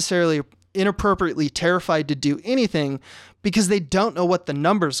not necessarily inappropriately terrified to do anything because they don't know what the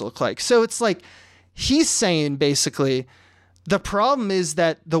numbers look like. So it's like he's saying basically the problem is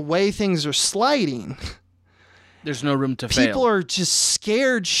that the way things are sliding, there's no room to fail. People are just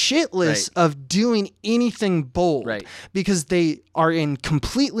scared shitless of doing anything bold, because they are in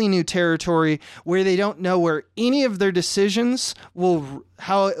completely new territory where they don't know where any of their decisions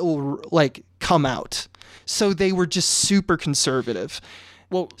how it will come out. So they were just super conservative.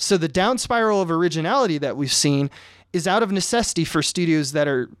 Well, so the down spiral of originality that we've seen is out of necessity for studios that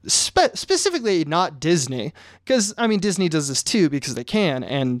are specifically not Disney, because Disney does this too because they can,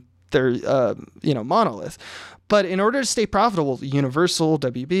 and they're monolith. But in order to stay profitable, Universal,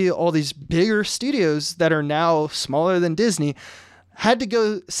 WB, all these bigger studios that are now smaller than Disney had to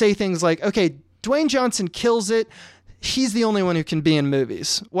go say things like, okay, Dwayne Johnson kills it. He's the only one who can be in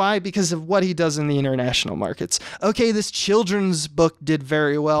movies. Why? Because of what he does in the international markets. Okay, this children's book did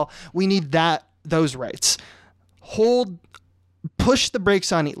very well. We need those rights. Push the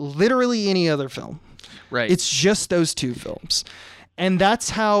brakes on literally any other film. Right. It's just those two films. And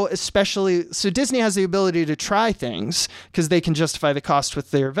that's how, so Disney has the ability to try things because they can justify the cost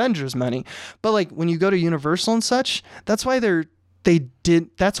with their Avengers money. But when you go to Universal and such, that's why they're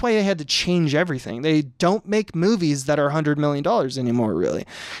that's why they had to change everything. They don't make movies that are $100 million anymore, really.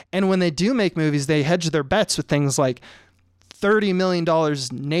 And when they do make movies, they hedge their bets with things like $30 million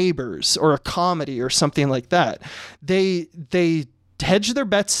Neighbors or a comedy or something like that. They hedge their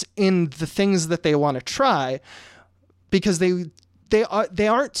bets in the things that they want to try because they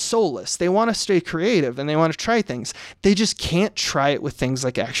aren't soulless. They want to stay creative and they want to try things. They just can't try it with things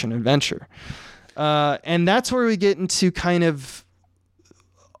like action adventure. And that's where we get into kind of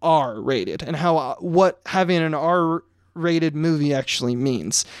R-rated and what having an R-rated movie actually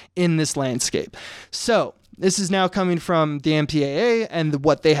means in this landscape. So this is now coming from the MPAA and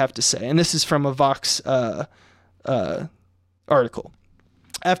what they have to say. And this is from a Vox article.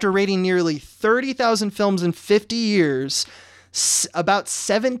 After rating nearly 30,000 films in 50 years, about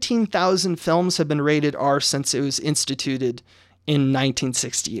 17,000 films have been rated R since it was instituted in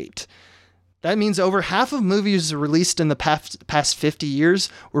 1968. That means over half of movies released in the past 50 years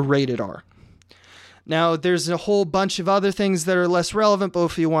were rated R. Now, there's a whole bunch of other things that are less relevant, but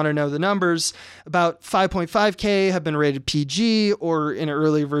if you want to know the numbers, about 5.5K have been rated PG, or in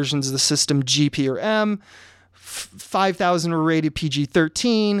early versions of the system, GP or M. 5,000 were rated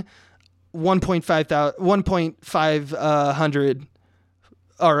PG-13.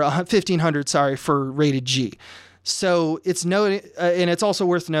 1,500 for rated G. So it's noted, and it's also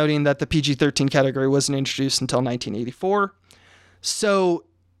worth noting that the PG-13 category wasn't introduced until 1984. So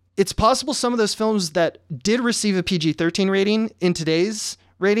it's possible some of those films that did receive a PG-13 rating in today's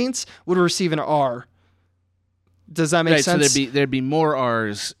ratings would receive an R. Does that make sense? So there'd be more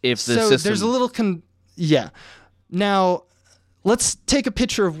R's if the system. So there's a little Now, let's take a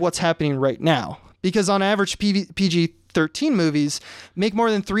picture of what's happening right now, because on average, PG-13 movies make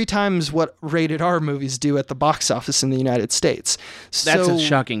more than 3 times what rated R movies do at the box office in the United States. That's a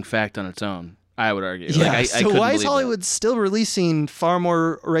shocking fact on its own, I would argue. Yeah, I so why is Hollywood still releasing far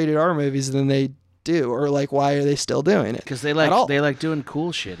more rated R movies than they do? Or why are they still doing it? Because they like doing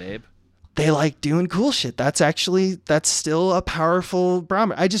cool shit, Abe. They like doing cool shit. That's still a powerful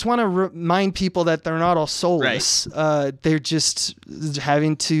barometer. I just want to remind people that they're not all soulless. Right. They're just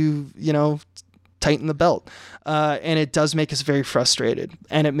having to, tighten the belt. And it does make us very frustrated.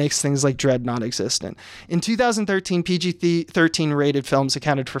 And it makes things like Dread non-existent. In 2013, PG-13 rated films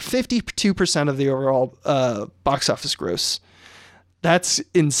accounted for 52% of the overall box office gross. That's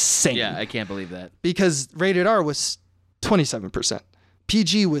insane. Yeah, I can't believe that. Because rated R was 27%.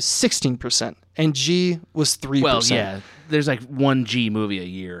 PG was 16%, and G was 3%. Well, yeah, there's like one G movie a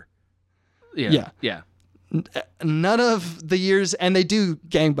year. Yeah. None of the years, and they do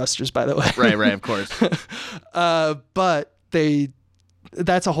gangbusters, by the way. Right, of course. But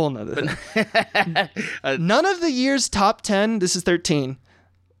that's a whole nother thing. None of the years top 10, this is 13,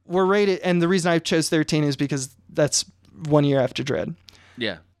 were rated, and the reason I chose 13 is because that's 1 year after Dread.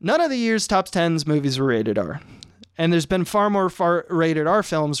 Yeah. None of the years top 10's movies were rated R. And there's been far more rated R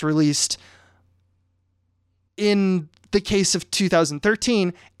films released in the case of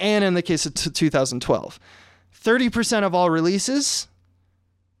 2013 and in the case of 2012. 30% of all releases,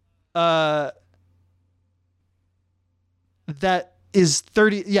 that is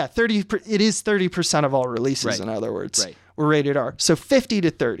 30, yeah, 30, it is 30% of all releases, right. In other words, right. Were rated R. So 50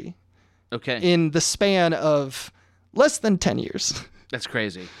 to 30. Okay. In the span of less than 10 years. That's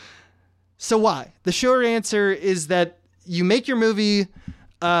crazy. So why? The short answer is that you make your movie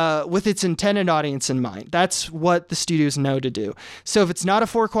with its intended audience in mind. That's what the studios know to do. So if it's not a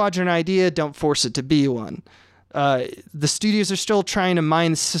 4-quadrant idea, don't force it to be one. The studios are still trying to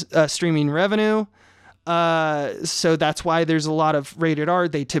mine streaming revenue. So that's why there's a lot of rated R.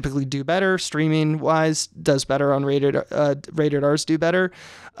 They typically do better. Streaming wise does better on rated R's do better.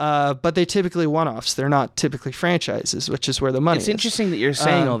 But they typically one-offs. They're not typically franchises, which is where the money is. It's interesting that you're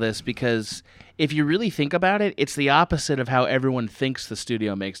saying all this because if you really think about it, it's the opposite of how everyone thinks the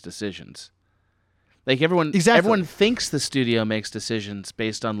studio makes decisions. Like everyone thinks the studio makes decisions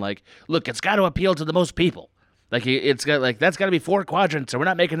based on look, it's got to appeal to the most people. It's got that's got to be 4 quadrants, or we're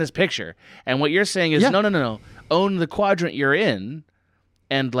not making this picture. And what you're saying is no. Own the quadrant you're in,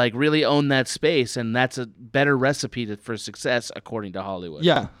 and really own that space, and that's a better recipe for success according to Hollywood.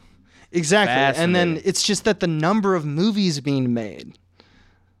 Yeah, exactly. And then it's just that the number of movies being made,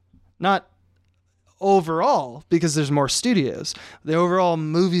 not overall, because there's more studios. The overall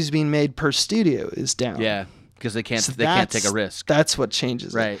movies being made per studio is down. Yeah, because they can't take a risk. That's what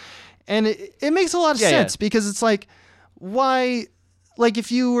changes. Right. It. And it makes a lot of sense because it's why, like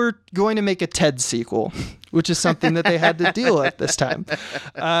if you were going to make a Ted sequel, which is something that they had to deal with this time.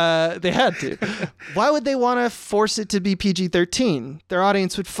 They had to. Why would they want to force it to be PG-13? Their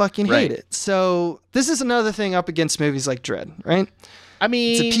audience would fucking hate it. So this is another thing up against movies like Dredd, right? I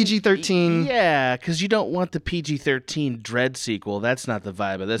mean, it's a PG-13. Yeah, because you don't want the PG-13 Dredd sequel. That's not the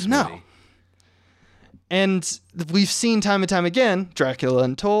vibe of this movie. And we've seen time and time again, Dracula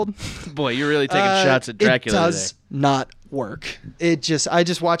Untold. Boy, you're really taking shots at Dracula. It does not work. I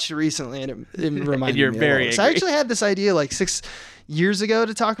just watched it recently, and it reminded and you're me. Very angry. So I actually had this idea like 6 years ago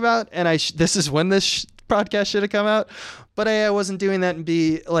to talk about, and this is when this podcast should have come out. But A, I wasn't doing that, and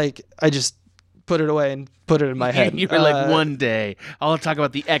B, like I just put it away and put it in my head. You were like, one day I'll talk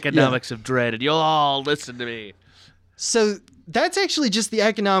about the economics of Dredd, and you'll all listen to me. So that's actually just the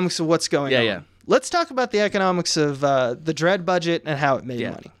economics of what's going on. Yeah. Let's talk about the economics of the Dredd budget and how it made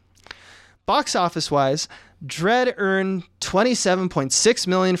money. Box office-wise, Dredd earned $27.6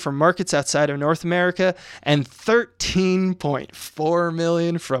 million from markets outside of North America and $13.4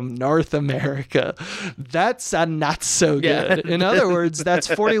 million from North America. That's not so good. In other words, that's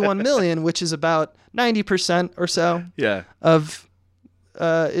 $41 million, which is about 90% or so of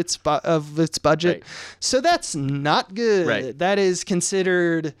its budget. Right. So that's not good. Right. That is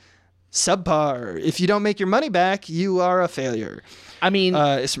considered subpar. If you don't make your money back, you are a failure. I mean,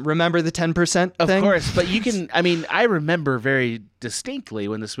 remember the 10% thing? Of course, but you can, I mean, I remember very distinctly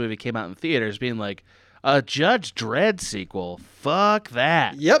when this movie came out in theaters being like, a Judge Dredd sequel, fuck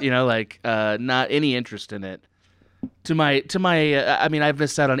that. Yep. You know, like, not any interest in it. To my, I mean, I've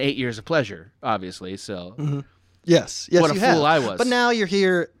missed out on 8 years of pleasure, obviously, so. Mm-hmm. Yes, what a you fool have. I was. But now you're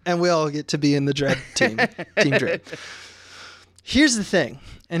here, and we all get to be in the Dredd team, Team Dredd. Here's the thing,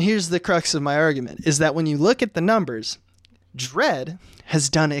 and here's the crux of my argument, is that when you look at the numbers, Dredd has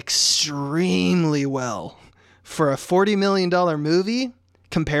done extremely well for a $40 million movie,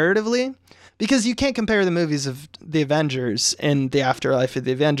 comparatively, because you can't compare the movies of the Avengers and the afterlife of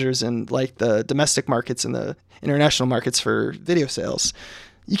the Avengers and like the domestic markets and the international markets for video sales.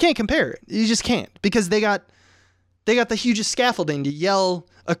 You can't compare it. You just can't, because they got the hugest scaffolding to yell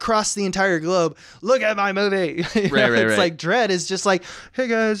across the entire globe, look at my movie. Right. It's like Dredd is just like, hey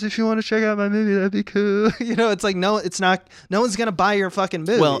guys, if you want to check out my movie, that'd be cool. It's like, no one's going to buy your fucking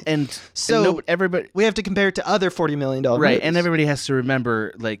movie. Well, everybody, we have to compare it to other $40 million right, movies. and everybody has to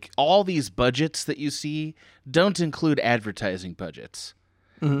remember, like, all these budgets that you see don't include advertising budgets.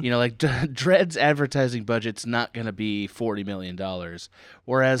 Mm-hmm. You know, like Dredd's advertising budget's not going to be $40 million,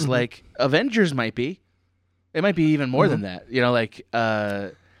 whereas like Avengers might be. It might be even more than that, you know, like,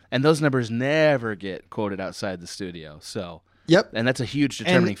 and those numbers never get quoted outside the studio. So, and that's a huge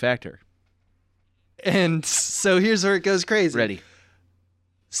determining factor. And so here's where it goes crazy. Ready.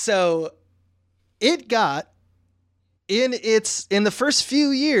 So it got in the first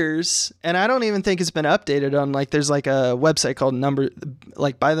few years, and I don't even think it's been updated on, like, there's like a website called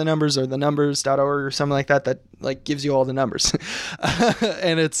By the Numbers or thenumbers.org or something like that like gives you all the numbers.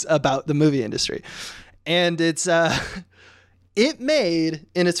 And it's about the movie industry. And it made,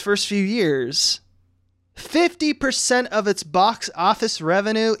 in its first few years, 50% of its box office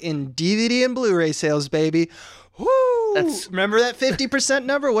revenue in DVD and Blu-ray sales, baby. Woo! Remember that 50%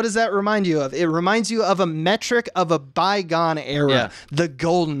 number? What does that remind you of? It reminds you of a metric of a bygone era, the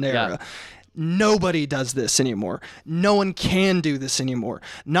golden era. Yeah. Nobody does this anymore. No one can do this anymore.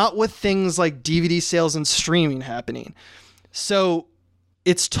 Not with things like DVD sales and streaming happening. So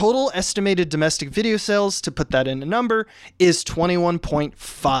its total estimated domestic video sales, to put that in a number, is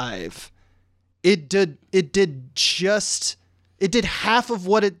 21.5. It did half of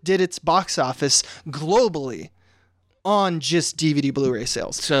what it did its box office globally on just DVD Blu-ray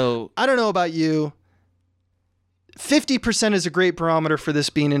sales. So I don't know about you. 50% is a great barometer for this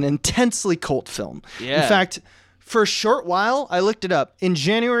being an intensely cult film. Yeah. In fact, for a short while, I looked it up. In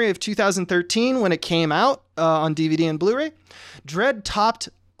January of 2013, when it came out on DVD and Blu-ray, Dredd topped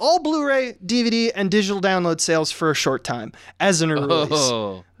all Blu-ray, DVD, and digital download sales for a short time as an release.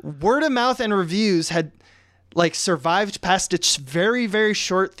 Word of mouth and reviews had survived past its very, very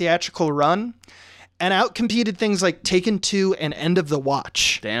short theatrical run and outcompeted things like Taken 2 and End of the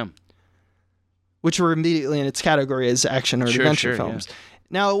Watch. Damn. Which were immediately in its category as action or adventure films. Yeah.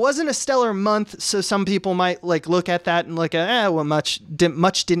 Now, it wasn't a stellar month, so some people might look at that and look at,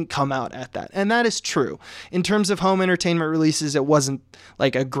 much didn't come out at that. And that is true. In terms of home entertainment releases, it wasn't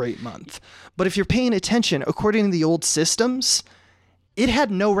a great month. But if you're paying attention, according to the old systems, it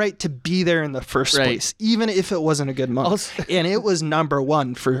had no right to be there in the first place, even if it wasn't a good month. And it was number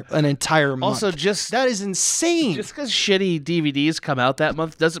one for an entire month. Also, that is insane. Just because shitty DVDs come out that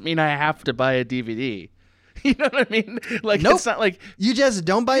month doesn't mean I have to buy a DVD. You know what I mean? Like, Nope. it's not like... You just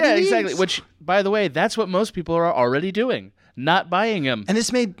don't buy Yeah, DVDs. exactly. Which, by the way, that's what most people are already doing. Not buying them. And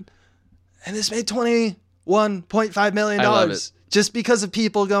this made $21.5 million I love it. just because of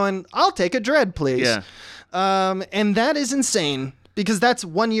people going, I'll take a Dredd, please. Yeah. And that is insane because that's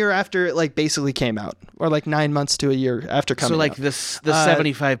 1 year after it like basically came out, or like 9 months to a year after coming So, like, out. the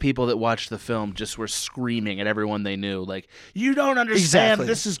 75 people that watched the film just were screaming at everyone they knew, like, you don't understand, Exactly.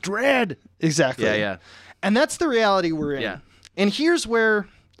 this is Dredd. Exactly. Yeah. And that's the reality we're in. Yeah. And here's where,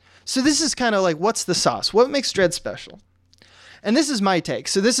 so this is kind of like, what's the sauce? What makes Dredd special? And this is my take.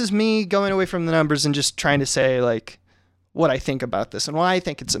 So this is me going away from the numbers and just trying to say like what I think about this and why I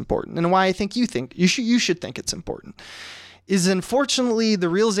think it's important and why I think you should think it's important. Is unfortunately the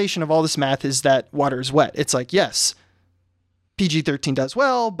realization of all this math is that water is wet. It's like, yes, PG-13 does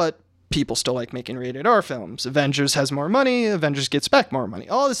well, but people still like making rated R films. Avengers has more money. Avengers gets back more money.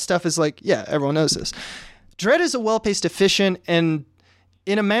 All this stuff is like, yeah, everyone knows this. Dredd is a well-paced, efficient, and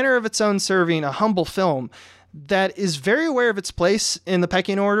in a manner of its own serving a humble film that is very aware of its place in the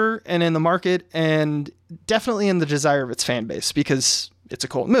pecking order and in the market and definitely in the desire of its fan base because it's a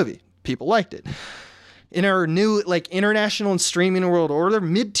cult movie. People liked it. In our new like international and streaming world order,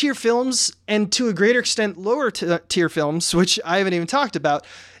 mid-tier films and to a greater extent lower tier films, which I haven't even talked about,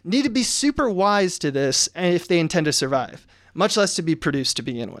 need to be super wise to this if they intend to survive, much less to be produced to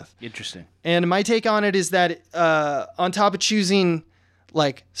begin with. Interesting. And my take on it is that on top of choosing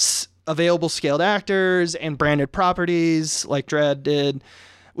like available scaled actors and branded properties like Dredd did,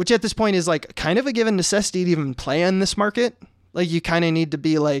 which at this point is like kind of a given necessity to even play in this market. Like you kind of need to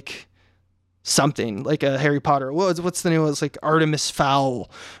be like something like a Harry Potter. What's the new one? It's like Artemis Fowl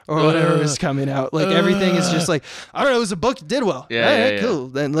or whatever is coming out. Like everything is just like, I don't know, it was a book that did well. Yeah, All right, yeah. cool.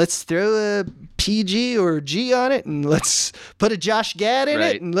 Then let's throw a PG or G on it and let's put a Josh Gad in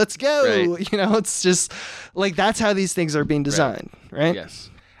Right. it and let's go. Right. You know, it's just like that's how these things are being designed, right? Yes.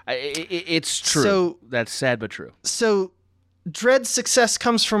 It's true. So- That's sad but true. So Dredd's success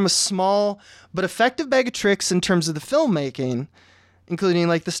comes from a small but effective bag of tricks in terms of the filmmaking, including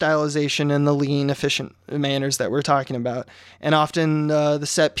like the stylization and the lean, efficient manners that we're talking about, and often the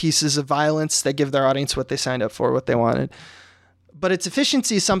set pieces of violence that give their audience what they signed up for, what they wanted. But its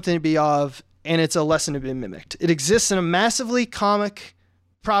efficiency is something to be of, and it's a lesson to be mimicked. It exists in a massively comic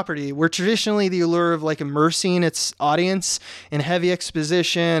property where traditionally the allure of like immersing its audience in heavy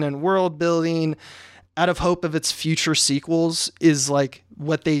exposition and world building out of hope of its future sequels is like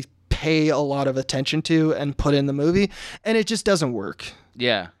what they pay a lot of attention to and put in the movie, and it just doesn't work.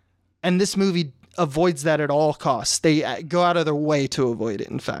 Yeah. And this movie avoids that at all costs. They go out of their way to avoid it,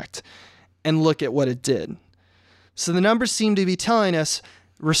 in fact, and look at what it did. So the numbers seem to be telling us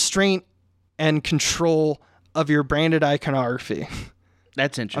restraint and control of your branded iconography.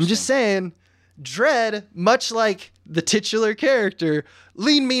 That's interesting. I'm just saying, Dredd, much like the titular character,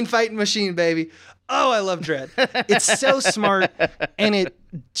 lean, mean fighting machine, baby. Oh, I love Dredd. It's so smart, and it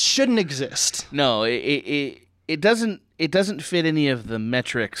shouldn't exist. No, it doesn't fit any of the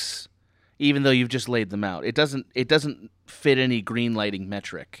metrics, even though you've just laid them out. It doesn't fit any green lighting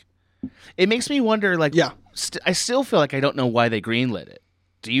metric. It makes me wonder, like, Yeah. I still feel like I don't know why they greenlit it.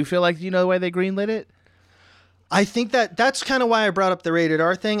 Do you feel like you know why they greenlit it? I think that's kind of why I brought up the rated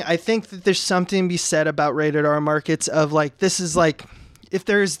R thing. I think that there's something to be said about rated R markets of like, this is like, if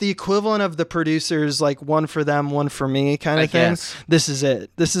there's the equivalent of the producers, like one for them, one for me kind of I thing, guess. this is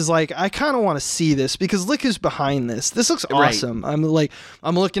it. This is like, I kind of want to see this because look who's behind this. This looks Right. awesome. I'm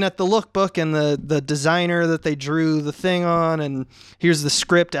looking at the lookbook and the designer that they drew the thing on, and here's the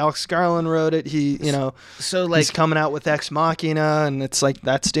script. Alex Garland wrote it. He, you know, So like, he's coming out with Ex Machina, and it's like,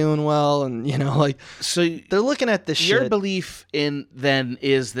 that's doing well. And, you know, like, so they're looking at this your shit. belief in then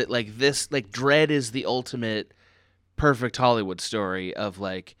is that like this, like Dredd is the ultimate perfect Hollywood story of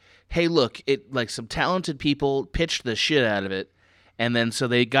like, hey, look, it like some talented people pitched the shit out of it, and then so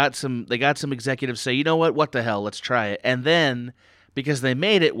they got some executives say, you know what the hell, let's try it, and then because they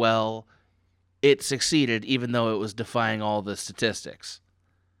made it well, it succeeded even though it was defying all the statistics.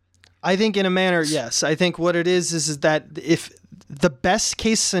 I think in a manner, yes. I think what it is that if the best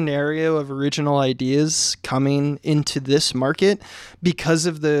case scenario of original ideas coming into this market, because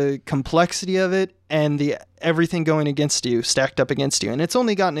of the complexity of it and the everything going against you, stacked up against you, and it's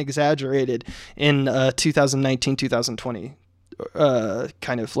only gotten exaggerated in 2019, 2020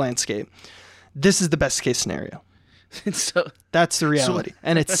 kind of landscape. This is the best case scenario. So That's the reality,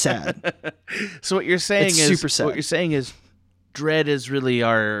 and it's sad. so what you're saying It's is super sad. what you're saying is Dredd is really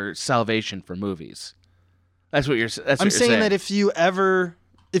our salvation for movies. That's what you're I'm saying that if you ever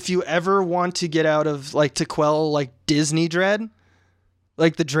want to get out of like to quell like Disney dread,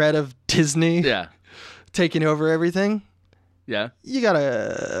 like the dread of Disney, yeah. taking over everything, Yeah. you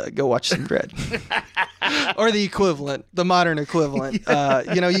gotta go watch some Dredd. Or the equivalent, the modern equivalent.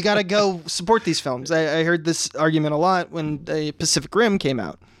 You gotta go support these films. I heard this argument a lot when the Pacific Rim came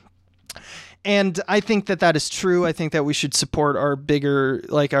out. And I think that is true. I think that we should support our bigger,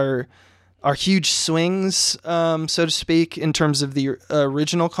 like our huge swings, so to speak, in terms of the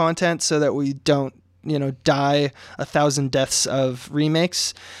original content, so that we don't, die 1,000 deaths of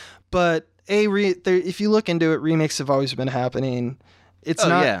remakes. But if you look into it, remakes have always been happening. It's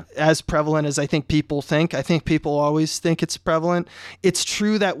not as prevalent as I think people think. I think people always think it's prevalent. It's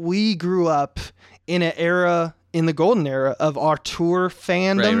true that we grew up in an era, in the golden era of auteur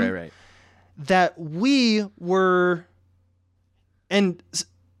fandom. Right. That we were, and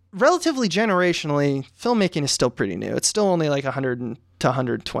relatively generationally, filmmaking is still pretty new. It's still only like 100 to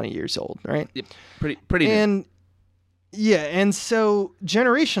 120 years old, right? Yep. Pretty new. And yeah, and so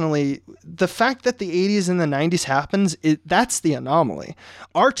generationally, the fact that the 80s and the 90s happens, that's the anomaly.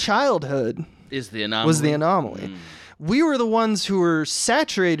 Our childhood was the anomaly. We were the ones who were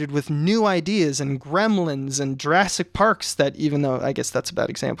saturated with new ideas and Gremlins and Jurassic Parks, that, even though I guess that's a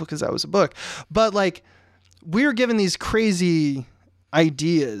bad example because that was a book, but like, we were given these crazy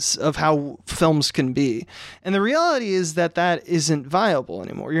ideas of how films can be. And the reality is that isn't viable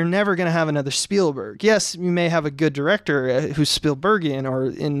anymore. You're never going to have another Spielberg. Yes, you may have a good director who's Spielbergian, or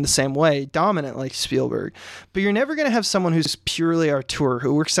in the same way dominant like Spielberg, but you're never going to have someone who's purely auteur,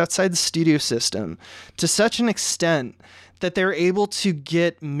 who works outside the studio system to such an extent that they're able to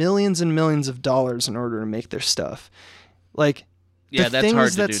get millions and millions of dollars in order to make their stuff. Like, the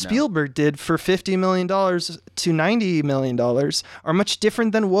things that Spielberg did for $50 million to $90 million are much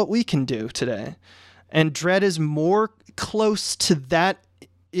different than what we can do today. And Dredd is more close to that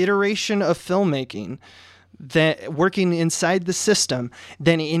iteration of filmmaking, that working inside the system,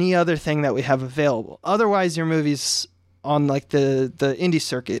 than any other thing that we have available. Otherwise, your movie's on like the indie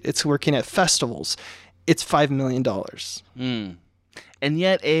circuit. It's working at festivals. It's $5 million. And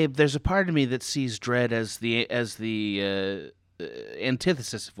yet, Abe, there's a part of me that sees Dredd as the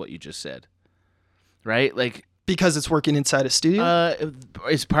antithesis of what you just said, right? Like, because it's working inside a studio.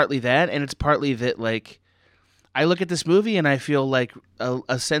 It's partly that, and it's partly that, like, I look at this movie and I feel like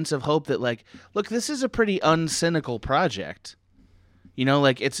a sense of hope that, like, look, this is a pretty uncynical project.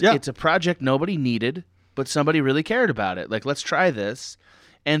 Like, it's a project nobody needed, but somebody really cared about it. Like, let's try this,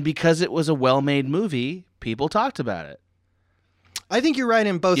 and because it was a well-made movie, people talked about it. I think you're right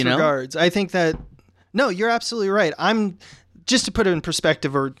in both regards. I think that no, you're absolutely right. I'm just to put it in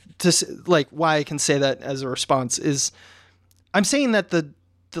perspective, or to like why I can say that as a response, is I'm saying that the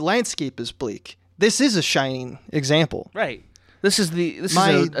landscape is bleak. This is a shining example. Right. This is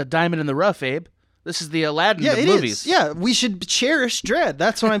a diamond in the rough, Abe. This is the Aladdin of movies. Yeah, we should cherish Dredd.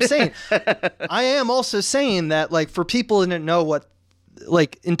 That's what I'm saying. I am also saying that, like, for people who didn't know what,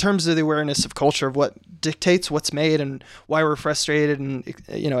 like, in terms of the awareness of culture, of what dictates what's made and why we're frustrated and,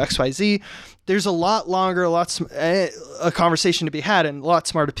 XYZ, there's a lot longer, a conversation to be had, and a lot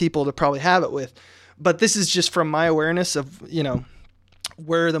smarter people to probably have it with. But this is just from my awareness of,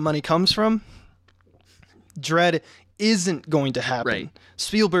 where the money comes from. Dredd isn't going to happen. Right.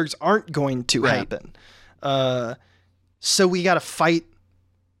 Spielberg's aren't going to happen. So we got to fight,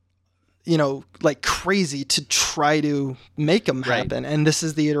 like crazy to try to make them happen. And this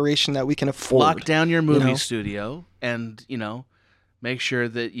is the iteration that we can afford. Lock down your movie studio and, make sure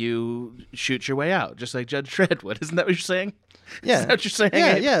that you shoot your way out, just like Judge Dredd would. Isn't that what you're saying? Yeah. Is that what you're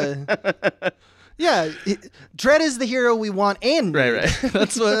saying? Yeah. Yeah. Dredd is the hero we want and need. Right.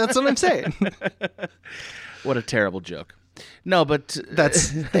 That's what I'm saying. What a terrible joke. No, but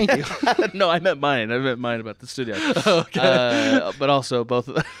thank you. No, I meant mine. About the studio. Okay. But also both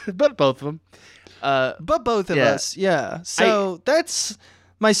of them. But both of us. Yeah. So that's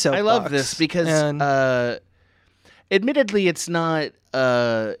my soapbox. I love this because admittedly it's not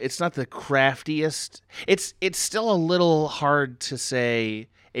the craftiest. It's still a little hard to say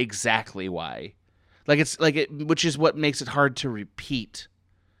exactly why. Which is what makes it hard to repeat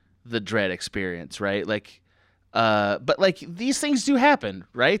the Dredd experience, right? But these things do happen,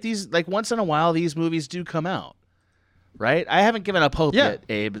 right? These, like, once in a while, these movies do come out, right? I haven't given up hope yet,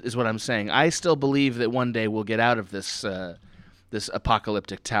 Abe, is what I'm saying. I still believe that one day we'll get out of this this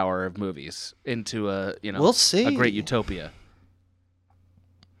apocalyptic tower of movies into we'll see. A great utopia.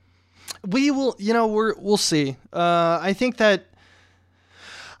 We will, we'll see. I think that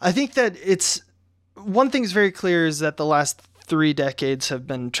it's, one thing's very clear is that the last 3 decades have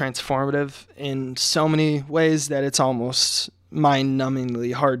been transformative in so many ways that it's almost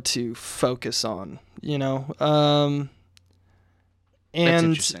mind-numbingly hard to focus on, That's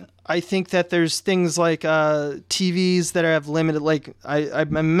interesting. I think that there's things like TVs that have limited. Like I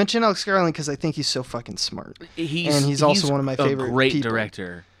mentioned Alex Garland because I think he's so fucking smart, and he's also one of my favorite. A great people.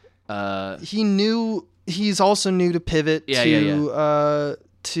 Director. He's also new to pivot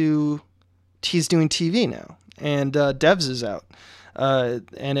to he's doing TV now, and Devs is out.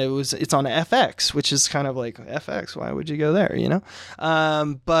 And it's on FX, which is kind of like FX. Why would you go there? You know?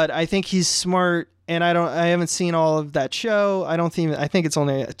 But I think he's smart, and I haven't seen all of that show. I think it's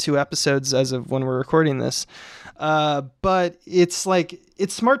only 2 episodes as of when we're recording this. But it's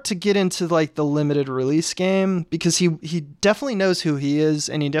smart to get into like the limited release game because he definitely knows who he is,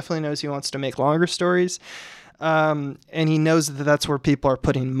 and he definitely knows he wants to make longer stories. And he knows that that's where people are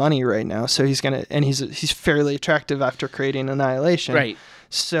putting money right now. So he's fairly attractive after creating Annihilation. Right.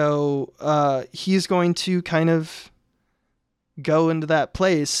 So he's going to kind of go into that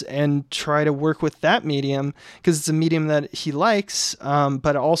place and try to work with that medium because it's a medium that he likes,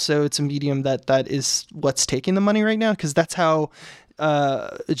 but also it's a medium that is what's taking the money right now because that's how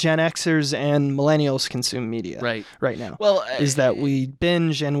Gen Xers and millennials consume media right now. Well, is that we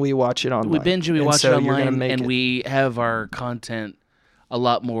binge and we watch it online. We binge and we watch it online, and we have our content a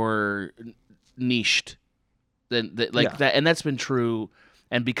lot more niched than that, and that's been true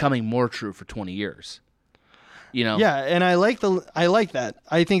and becoming more true for 20 years. You know? Yeah, and I like that.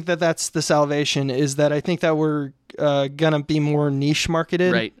 I think that's the salvation. Is that I think that we're gonna be more niche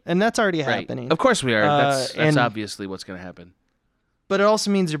marketed, right? And that's already happening. Of course we are. That's obviously what's gonna happen. But it also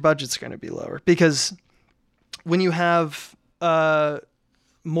means your budget's going to be lower because when you have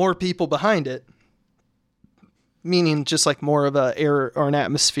more people behind it, meaning just like more of a air or an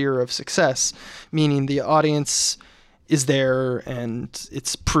atmosphere of success, meaning the audience is there and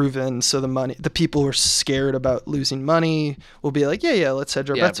it's proven. So the people who are scared about losing money will be like, yeah, let's hedge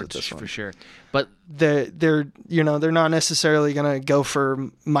our bets with this one. For sure. But they're not necessarily going to go for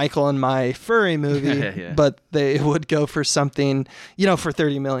Michael and my furry movie, but they would go for something, for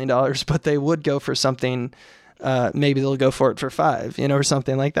 $30 million, but they would go for something. Maybe they'll go for it for $5 million, or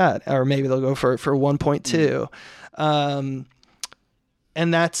something like that. Or maybe they'll go for it for 1.2.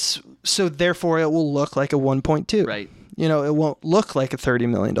 And so therefore it will look like a 1.2. Right. It won't look like a $30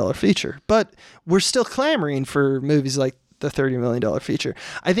 million feature, but we're still clamoring for movies like the $30 million feature.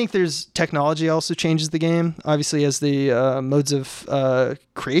 I think there's technology also changes the game, obviously, as the modes of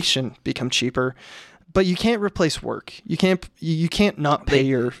creation become cheaper, but you can't replace work. You can't not pay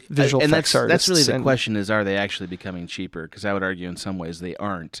your visual effects artists. That's really the question is, are they actually becoming cheaper? Because I would argue in some ways they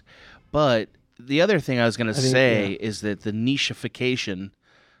aren't. But the other thing I was going to say is that the nicheification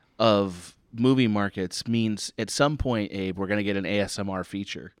of movie markets means at some point, Abe, we're going to get an ASMR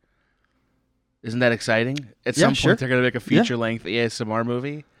feature. Isn't that exciting? At some point, they're going to make a feature-length ASMR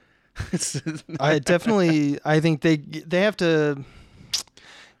movie. I think they have to.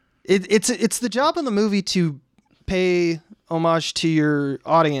 It's the job of the movie to pay homage to your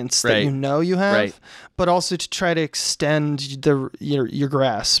audience that you have, but also to try to extend your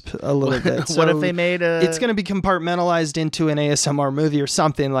grasp a little bit. So what if they made it's going to be compartmentalized into an ASMR movie or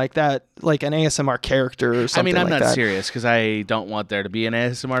something like that, like an ASMR character or something like that. I'm not serious because I don't want there to be an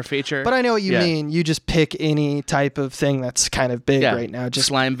ASMR feature. But I know what you mean. You just pick any type of thing that's kind of big right now. Just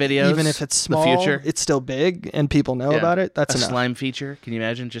slime videos. Even if it's small, the future. It's still big and people know about it. That's enough. Slime feature. Can you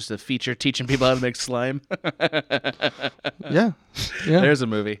imagine just a feature teaching people how to make slime? Yeah. There's a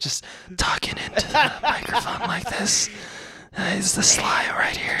movie. Just talking into the microphone like this. Is the slime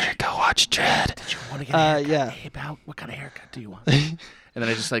right here? Go watch Dread. Did you want to get a haircut? Hey, what kind of haircut do you want? And then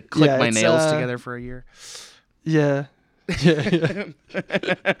I just click my nails together for a year. Yeah. Didn't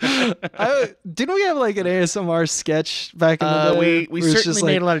we have like an ASMR sketch back in the day? We certainly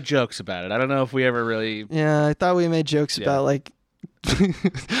made a lot of jokes about it. I don't know if we ever really. Yeah, I thought we made jokes about like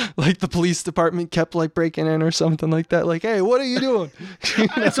the police department kept breaking in or something like that. Like, hey, what are you doing?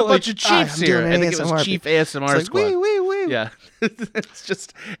 It's a bunch of chiefs here. I think it was Chief ASMR Squad. Wee. Yeah, it's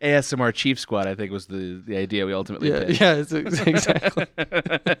just ASMR Chief Squad. I think was the idea we ultimately picked. Yeah, exactly.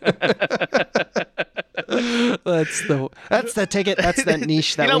 That's the ticket. That's the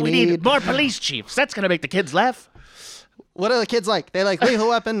niche that we need more police chiefs. That's gonna make the kids laugh. What do the kids like? They like Lethal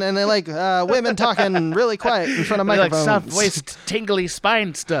Weapon, and they like women talking really quiet in front of microphones. They like soft voiced, tingly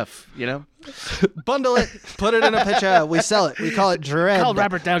spine stuff, Bundle it, put it in a picture. We sell it. We call it Dread. Call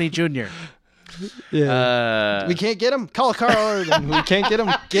Robert Downey Jr. Yeah. We can't get him. Call Carl Urban. We can't get him.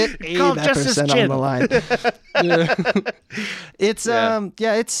 Get Abe Epperson on the line.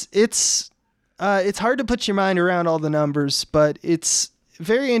 It's hard to put your mind around all the numbers, but it's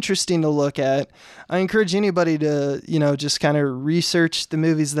very interesting to look at. I encourage anybody to, just kind of research the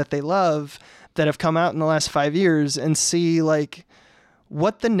movies that they love that have come out in the last 5 years and see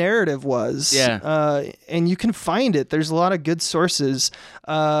what the narrative was. And you can find it. There's a lot of good sources.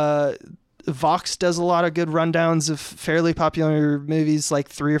 Vox does a lot of good rundowns of fairly popular movies, like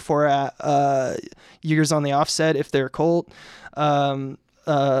 3 or 4 years on the offset if they're cult.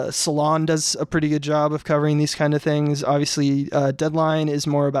 Salon does a pretty good job of covering these kind of things. Obviously, Deadline is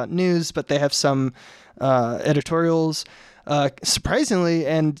more about news, but they have some editorials. Surprisingly,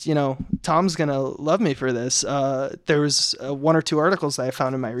 and Tom's gonna love me for this, there was 1 or 2 articles that I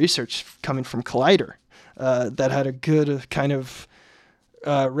found in my research coming from Collider that had a good kind of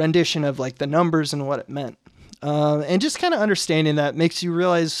rendition of like the numbers and what it meant. And just kind of understanding that makes you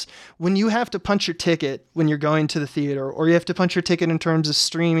realize when you have to punch your ticket when you're going to the theater, or you have to punch your ticket in terms of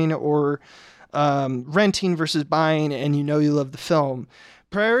streaming or renting versus buying, and you love the film,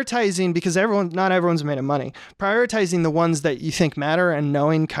 prioritizing, because not everyone's made of money, prioritizing the ones that you think matter and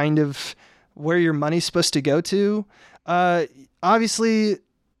knowing kind of where your money's supposed to go to. Obviously,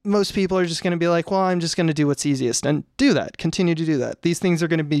 most people are just going to be like, well, I'm just going to do what's easiest, and do that. Continue to do that. These things are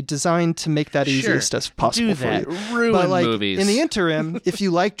going to be designed to make that easiest as possible for you. Ruin movies. In the interim, if you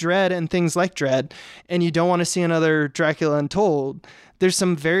like Dredd and things like Dredd, and you don't want to see another Dracula Untold, there's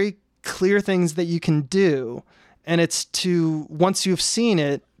some very clear things that you can do. And it's to, once you've seen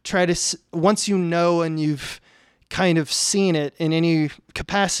it, once you know and you've kind of seen it in any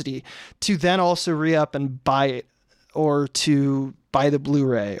capacity, to then also re-up and buy it, or to buy the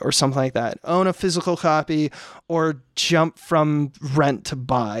Blu-ray or something like that. Own a physical copy, or jump from rent to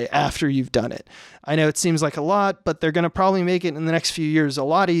buy after you've done it. I know it seems like a lot, but they're going to probably make it in the next few years a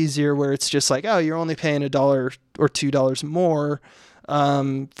lot easier, where it's just like, oh, you're only paying $1 or $2 more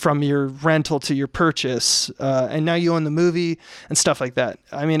from your rental to your purchase, and now you own the movie and stuff like that.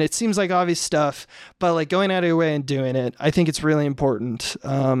 I mean, it seems like obvious stuff, but like going out of your way and doing it, I think it's really important.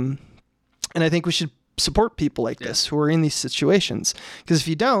 And I think we should support people like this who are in these situations, because if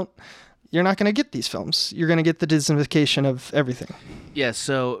you don't, you're not going to get these films. You're going to get the Disneyfication of everything. Yeah,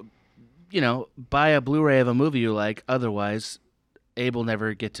 so buy a Blu-ray of a movie you like. Otherwise, Abe will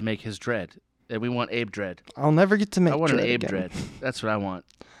never get to make his Dredd. And we want Abe Dredd. I'll never get to make Dredd. I want an Abe again. Dredd. That's what I want.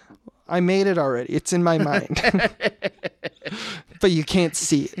 I made it already. It's in my mind. But you can't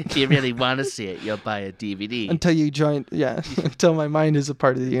see it. If you really want to see it, you'll buy a DVD. Until you join, until my mind is a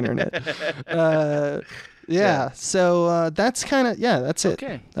part of the internet. So that's kind of, that's it.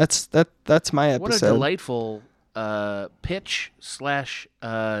 Okay. That's my episode. What a delightful pitch / set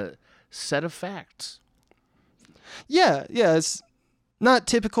of facts. Yeah, it's not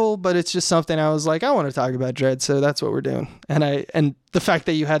typical, but it's just something I was like, I want to talk about Dredd, so that's what we're doing. And the fact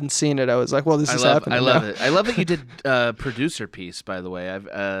that you hadn't seen it, I was like, well, this is happening. I love it. I love that you did producer piece, by the way.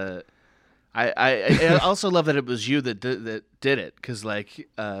 I also love that it was you that did it, because like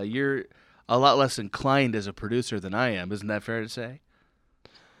you're a lot less inclined as a producer than I am. Isn't that fair to say?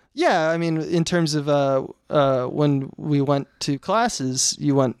 Yeah, I mean, in terms of when we went to classes,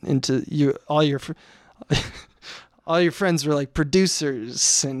 you went into all your friends were like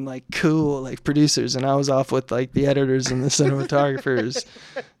producers and like cool like producers, and I was off with like the editors and the cinematographers.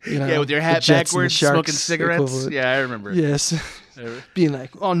 With your hat backwards, smoking cigarettes. Equivalent. Yeah, I remember. Yes, being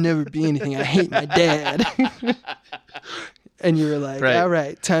like, I'll never be anything. I hate my dad. And you were like, all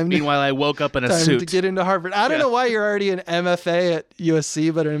right, time. Meanwhile, I woke up in a suit to get into Harvard. I don't know why you're already an MFA at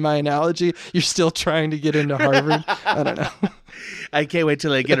USC, but in my analogy, you're still trying to get into Harvard. I don't know. I can't wait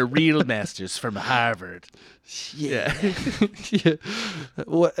till I get a real master's from Harvard. Yeah.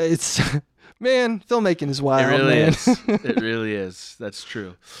 Well, man, filmmaking is wild. It really man. is. It really is. That's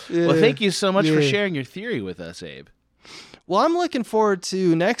true. Yeah. Well, thank you so much for sharing your theory with us, Abe. Well, I'm looking forward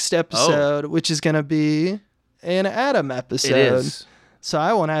to next episode, which is going to be an Adam episode. It is. So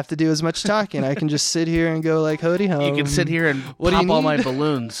I won't have to do as much talking. I can just sit here and go like, "Hody home." You can sit here and pop all my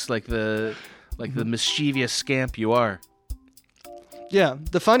balloons like the mischievous scamp you are. Yeah.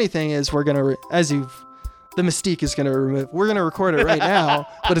 The funny thing is, we're gonna the mystique is gonna remove. We're gonna record it right now,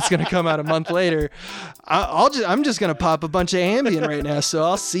 but it's gonna come out a month later. I'm just gonna pop a bunch of Ambien right now, so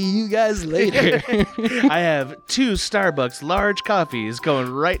I'll see you guys later. I have 2 Starbucks large coffees going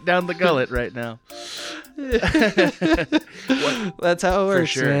right down the gullet right now. That's how it works,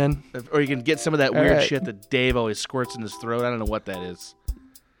 sure. Man. Or you can get some of that weird shit that Dave always squirts in his throat. I don't know what that is.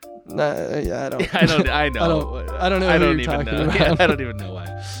 I don't. I know. I don't know. I don't even know. Yeah, I don't even know why.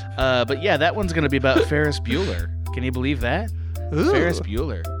 But yeah, that one's gonna be about Ferris Bueller. Can you believe that? Ooh, Ferris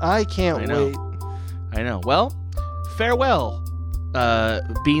Bueller. I can't wait. I know. Well, farewell,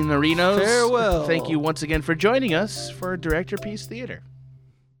 Bean Marinos. Farewell. Thank you once again for joining us for Director Piece Theater.